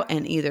plug out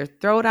and either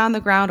throw it on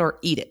the ground or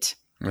eat it.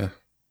 Yeah.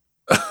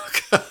 Oh,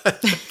 God.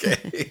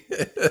 Okay.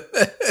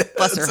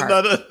 Bless her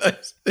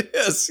heart.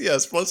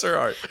 Yes, bless her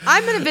heart.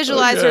 I'm going to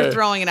visualize her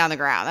throwing it on the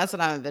ground. That's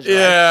what I'm going to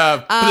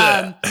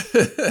visualize.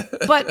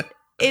 Yeah. But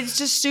it's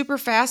just super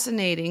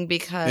fascinating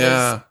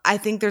because I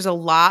think there's a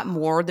lot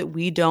more that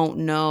we don't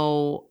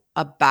know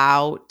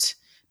about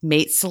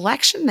mate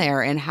selection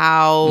there, and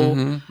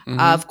how,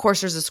 of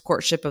course, there's this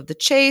courtship of the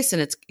chase,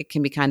 and it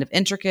can be kind of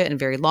intricate and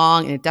very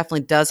long, and it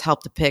definitely does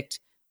help depict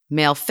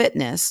male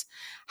fitness.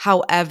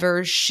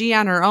 However, she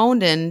on her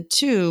own end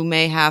too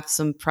may have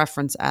some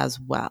preference as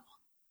well.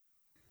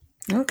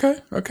 Okay.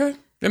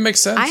 It makes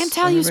sense. I am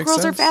telling you,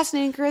 squirrels are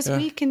fascinating, Chris. Yeah.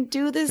 We can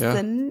do this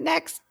the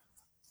next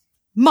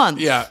month.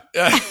 Yeah.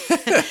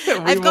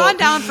 I've gone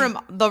down from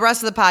the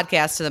rest of the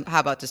podcast to how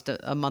about just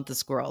a month of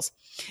squirrels?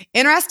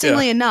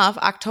 Interestingly enough,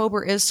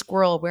 October is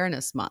Squirrel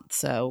Awareness Month,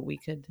 so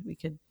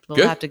we'll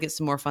have to get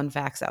some more fun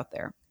facts out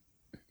there.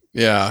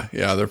 Yeah,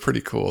 they're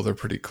pretty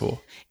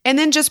cool. And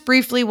then just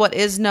briefly, what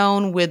is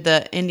known with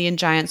the Indian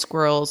giant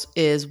squirrels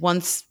is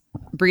once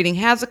breeding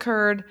has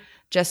occurred,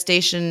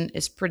 gestation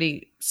is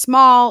pretty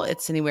small.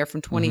 It's anywhere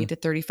from 20 to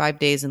 35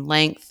 days in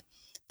length.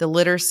 The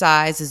litter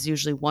size is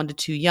usually 1 to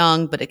 2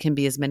 young, but it can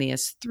be as many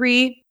as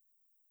 3.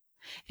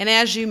 And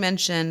as you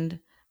mentioned,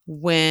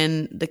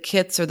 when the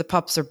kits or the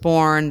pups are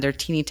born, they're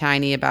teeny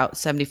tiny, about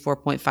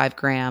 74.5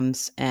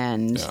 grams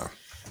and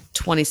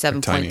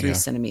 27.3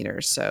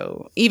 centimeters.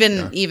 So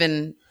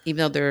even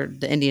though they're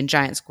the Indian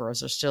giant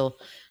squirrels, they're still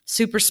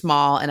super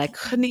small. And I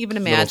couldn't even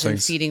imagine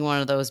feeding one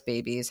of those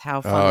babies.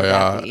 How fun would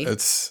that be?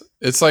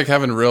 It's like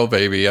having a real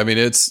baby. I mean,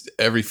 it's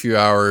every few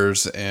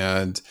hours,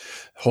 and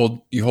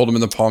you hold them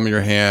in the palm of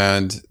your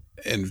hand,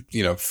 and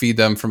feed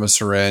them from a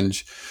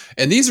syringe.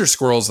 And these are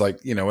squirrels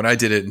like, when I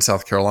did it in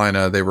South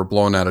Carolina, they were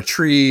blown out of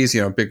trees.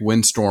 A big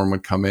windstorm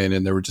would come in,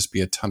 and there would just be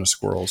a ton of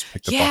squirrels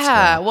picked up.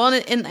 Yeah, well,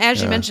 and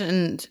as you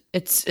mentioned,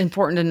 it's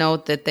important to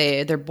note that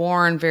they're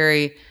born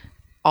very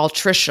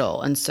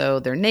altricial, and so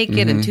they're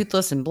naked and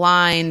toothless and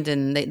blind,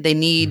 and they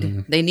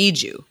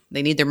need you.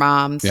 They need their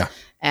moms,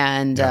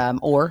 and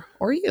or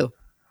you.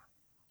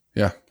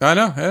 Yeah, I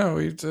know.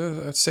 We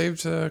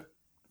saved a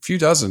few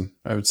dozen,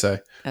 I would say.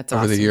 That's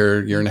over awesome. the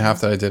year and a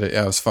half that I did it.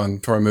 Yeah, it was fun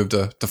before I moved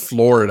to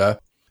Florida.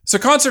 So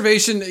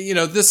conservation,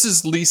 this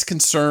is least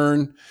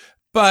concern,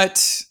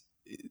 but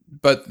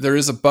there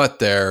is a but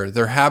there.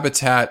 Their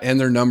habitat and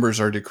their numbers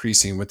are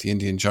decreasing with the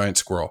Indian giant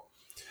squirrel.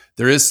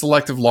 There is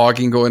selective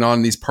logging going on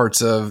in these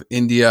parts of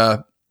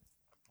India.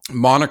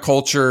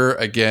 Monoculture,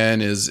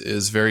 again,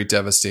 is very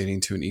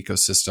devastating to an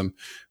ecosystem.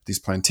 These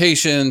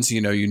plantations,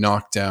 you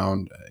knock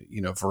down,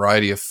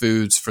 variety of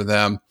foods for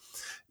them.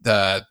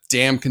 The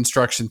dam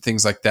construction,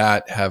 things like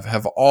that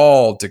have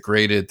all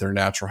degraded their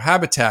natural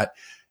habitat,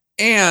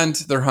 and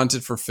they're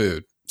hunted for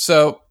food.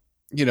 So,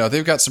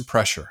 they've got some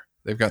pressure.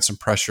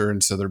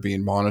 And so they're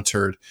being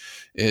monitored.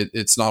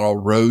 It's not all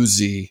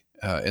rosy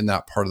in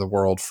that part of the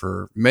world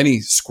for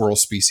many squirrel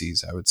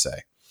species, I would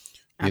say.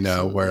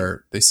 Absolutely.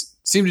 Where they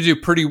seem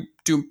to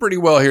do pretty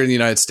well here in the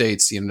United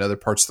States. In other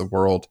parts of the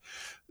world,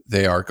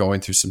 they are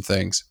going through some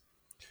things.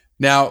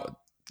 Now,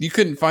 you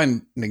couldn't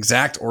find an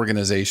exact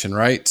organization,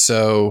 right?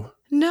 So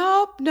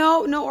no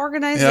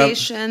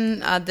organization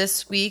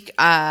this week.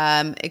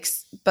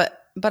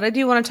 But I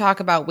do want to talk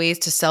about ways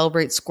to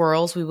celebrate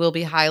squirrels. We will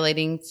be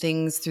highlighting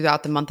things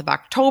throughout the month of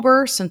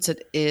October, since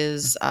it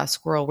is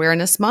Squirrel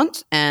Awareness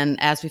Month. And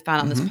as we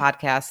found on this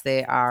podcast,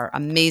 they are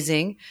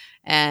amazing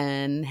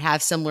and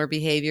have similar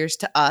behaviors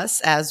to us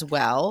as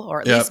well,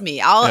 or at least me.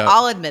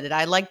 I'll admit it.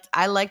 I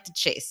like to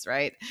chase,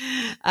 right?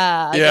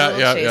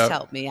 Chase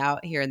helped me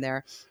out here and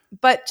there.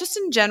 But just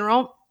in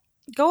general,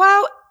 go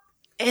out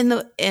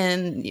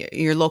in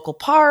your local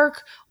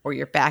park or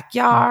your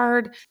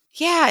backyard.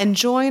 Yeah, and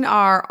join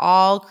our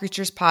All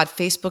Creatures Pod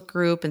Facebook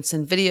group and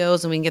send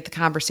videos, and we can get the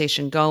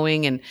conversation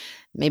going and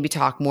maybe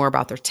talk more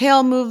about their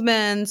tail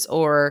movements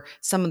or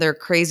some of their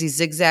crazy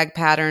zigzag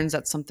patterns.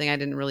 That's something I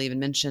didn't really even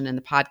mention in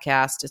the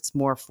podcast. It's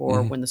more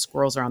for when the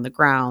squirrels are on the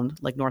ground,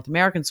 like North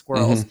American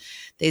squirrels.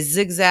 They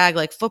zigzag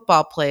like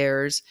football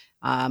players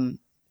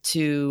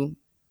to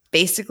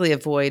basically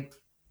avoid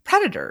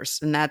predators,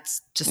 and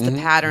that's just the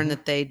pattern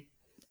that they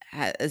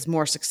is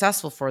more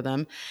successful for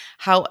them.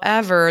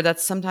 However,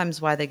 that's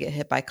sometimes why they get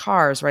hit by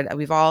cars, right?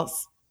 We've all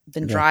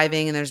been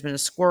driving and there's been a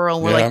squirrel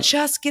and we're like,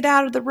 just get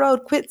out of the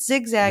road, quit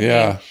zigzagging.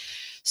 Yeah.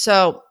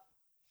 So,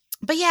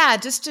 but yeah,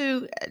 just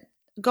to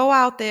go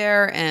out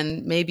there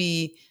and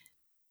maybe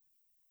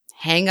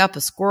hang up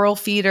a squirrel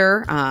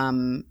feeder,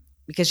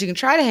 because you can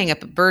try to hang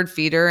up a bird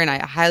feeder, and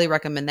I highly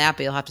recommend that,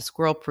 but you'll have to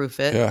squirrel proof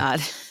it. I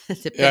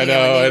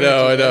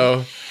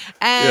know.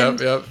 And,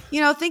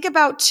 think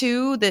about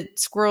too, that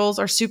squirrels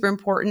are super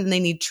important and they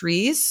need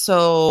trees.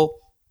 So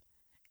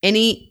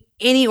any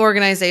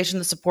organization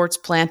that supports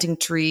planting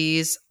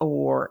trees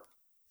or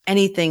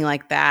anything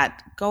like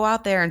that, go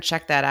out there and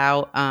check that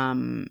out.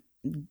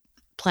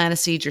 Plant a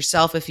seed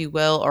yourself, if you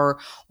will,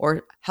 or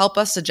help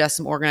us suggest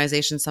some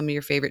organizations, some of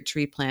your favorite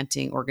tree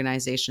planting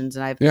organizations.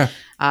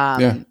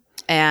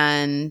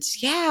 And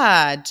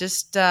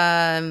just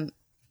love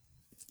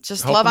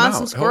on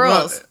some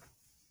squirrels.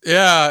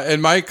 Yeah.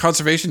 And my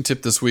conservation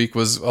tip this week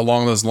was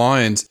along those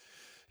lines.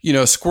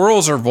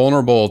 Squirrels are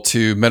vulnerable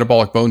to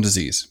metabolic bone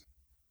disease,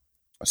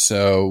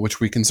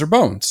 which weakens their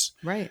bones.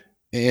 Right.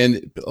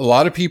 And a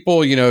lot of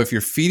people, if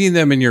you're feeding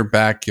them in your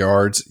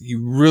backyards,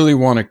 you really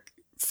want to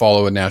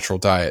follow a natural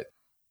diet.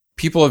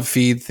 People have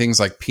feed things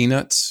like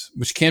peanuts,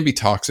 which can be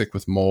toxic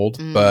with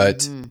mold,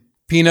 but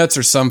peanuts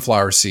are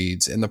sunflower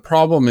seeds. And the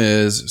problem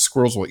is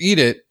squirrels will eat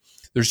it.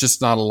 There's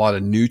just not a lot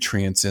of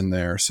nutrients in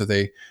there. So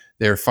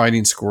they're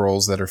finding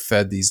squirrels that are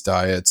fed these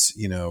diets,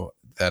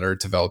 that are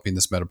developing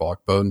this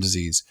metabolic bone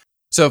disease.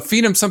 So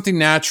feed them something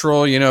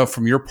natural,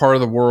 from your part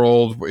of the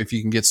world. If you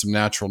can get some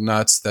natural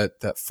nuts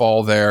that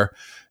fall there,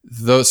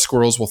 those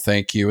squirrels will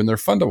thank you. And they're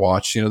fun to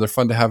watch. They're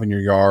fun to have in your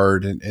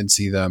yard and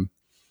see them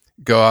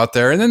go out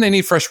there. And then they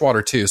need fresh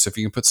water too. So if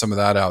you can put some of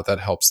that out, that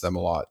helps them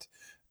a lot.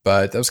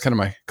 But that was kind of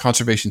my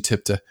conservation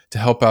tip to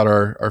help out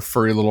our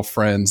furry little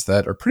friends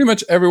that are pretty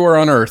much everywhere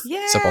on Earth,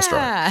 except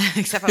Australia.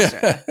 Except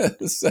Australia.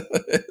 Except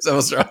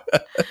Australia.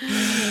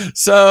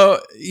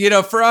 So,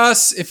 for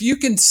us, if you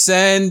can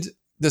send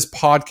this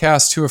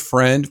podcast to a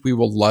friend, we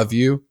will love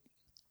you.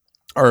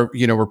 Or,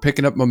 we're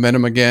picking up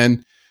momentum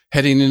again,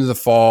 heading into the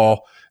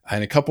fall.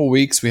 In a couple of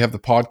weeks, we have the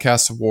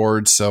Podcast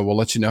Awards. So we'll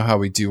let you know how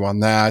we do on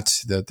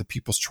that. The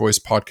People's Choice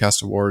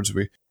Podcast Awards.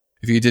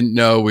 If you didn't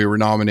know, we were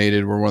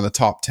nominated. We're one of the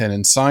top 10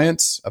 in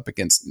science, up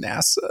against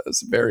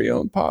NASA's very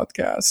own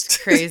podcast. It's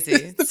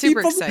crazy.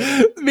 Super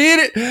exciting. Me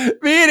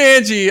and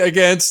Angie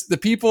against the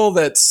people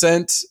that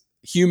sent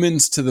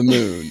humans to the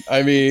moon.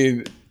 I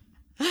mean,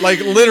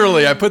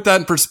 literally, I put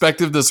that in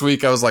perspective this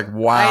week. I was like,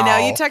 wow. I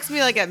know. You text me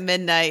at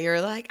midnight.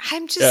 You're like,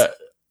 I'm just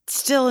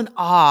still in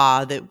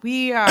awe that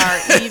we are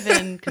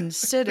even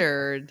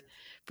considered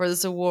for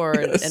this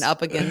award and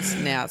up against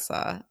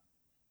NASA.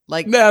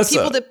 NASA.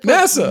 People that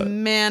put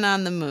man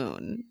on the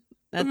moon.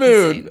 That's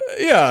moon. Insane.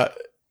 Yeah.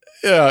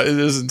 Yeah, it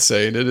is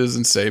insane. It is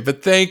insane.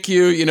 But thank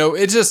you.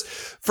 It just,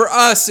 for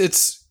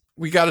us,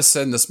 we got to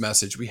send this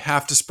message. We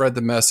have to spread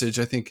the message.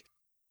 I think,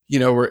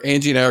 where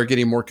Angie and I are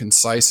getting more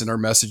concise in our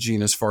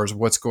messaging as far as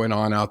what's going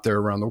on out there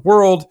around the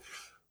world.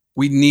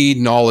 We need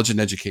knowledge and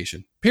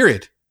education,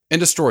 period.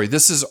 End of story.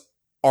 This is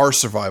our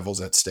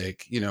survival's at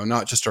stake,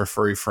 not just our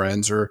furry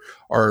friends or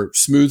our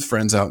smooth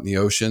friends out in the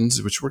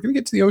oceans, which we're going to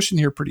get to the ocean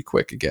here pretty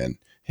quick again.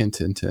 Hint,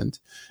 hint, hint.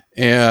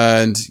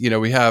 And,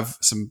 we have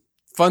some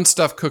fun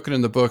stuff cooking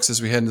in the books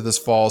as we head into this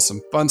fall, some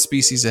fun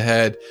species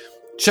ahead.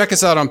 Check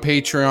us out on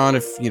Patreon.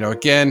 If,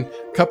 again,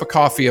 a cup of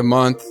coffee a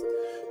month.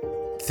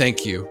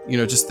 Thank you.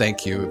 Just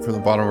thank you from the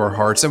bottom of our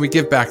hearts. And we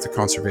give back to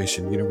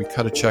conservation. We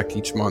cut a check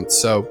each month.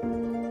 So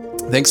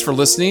thanks for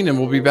listening, and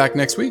we'll be back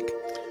next week.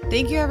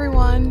 Thank you,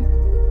 everyone.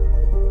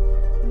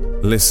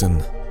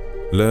 Listen,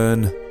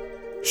 learn,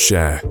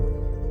 share.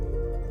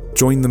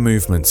 Join the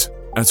movement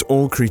at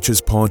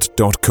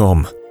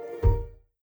allcreaturespod.com.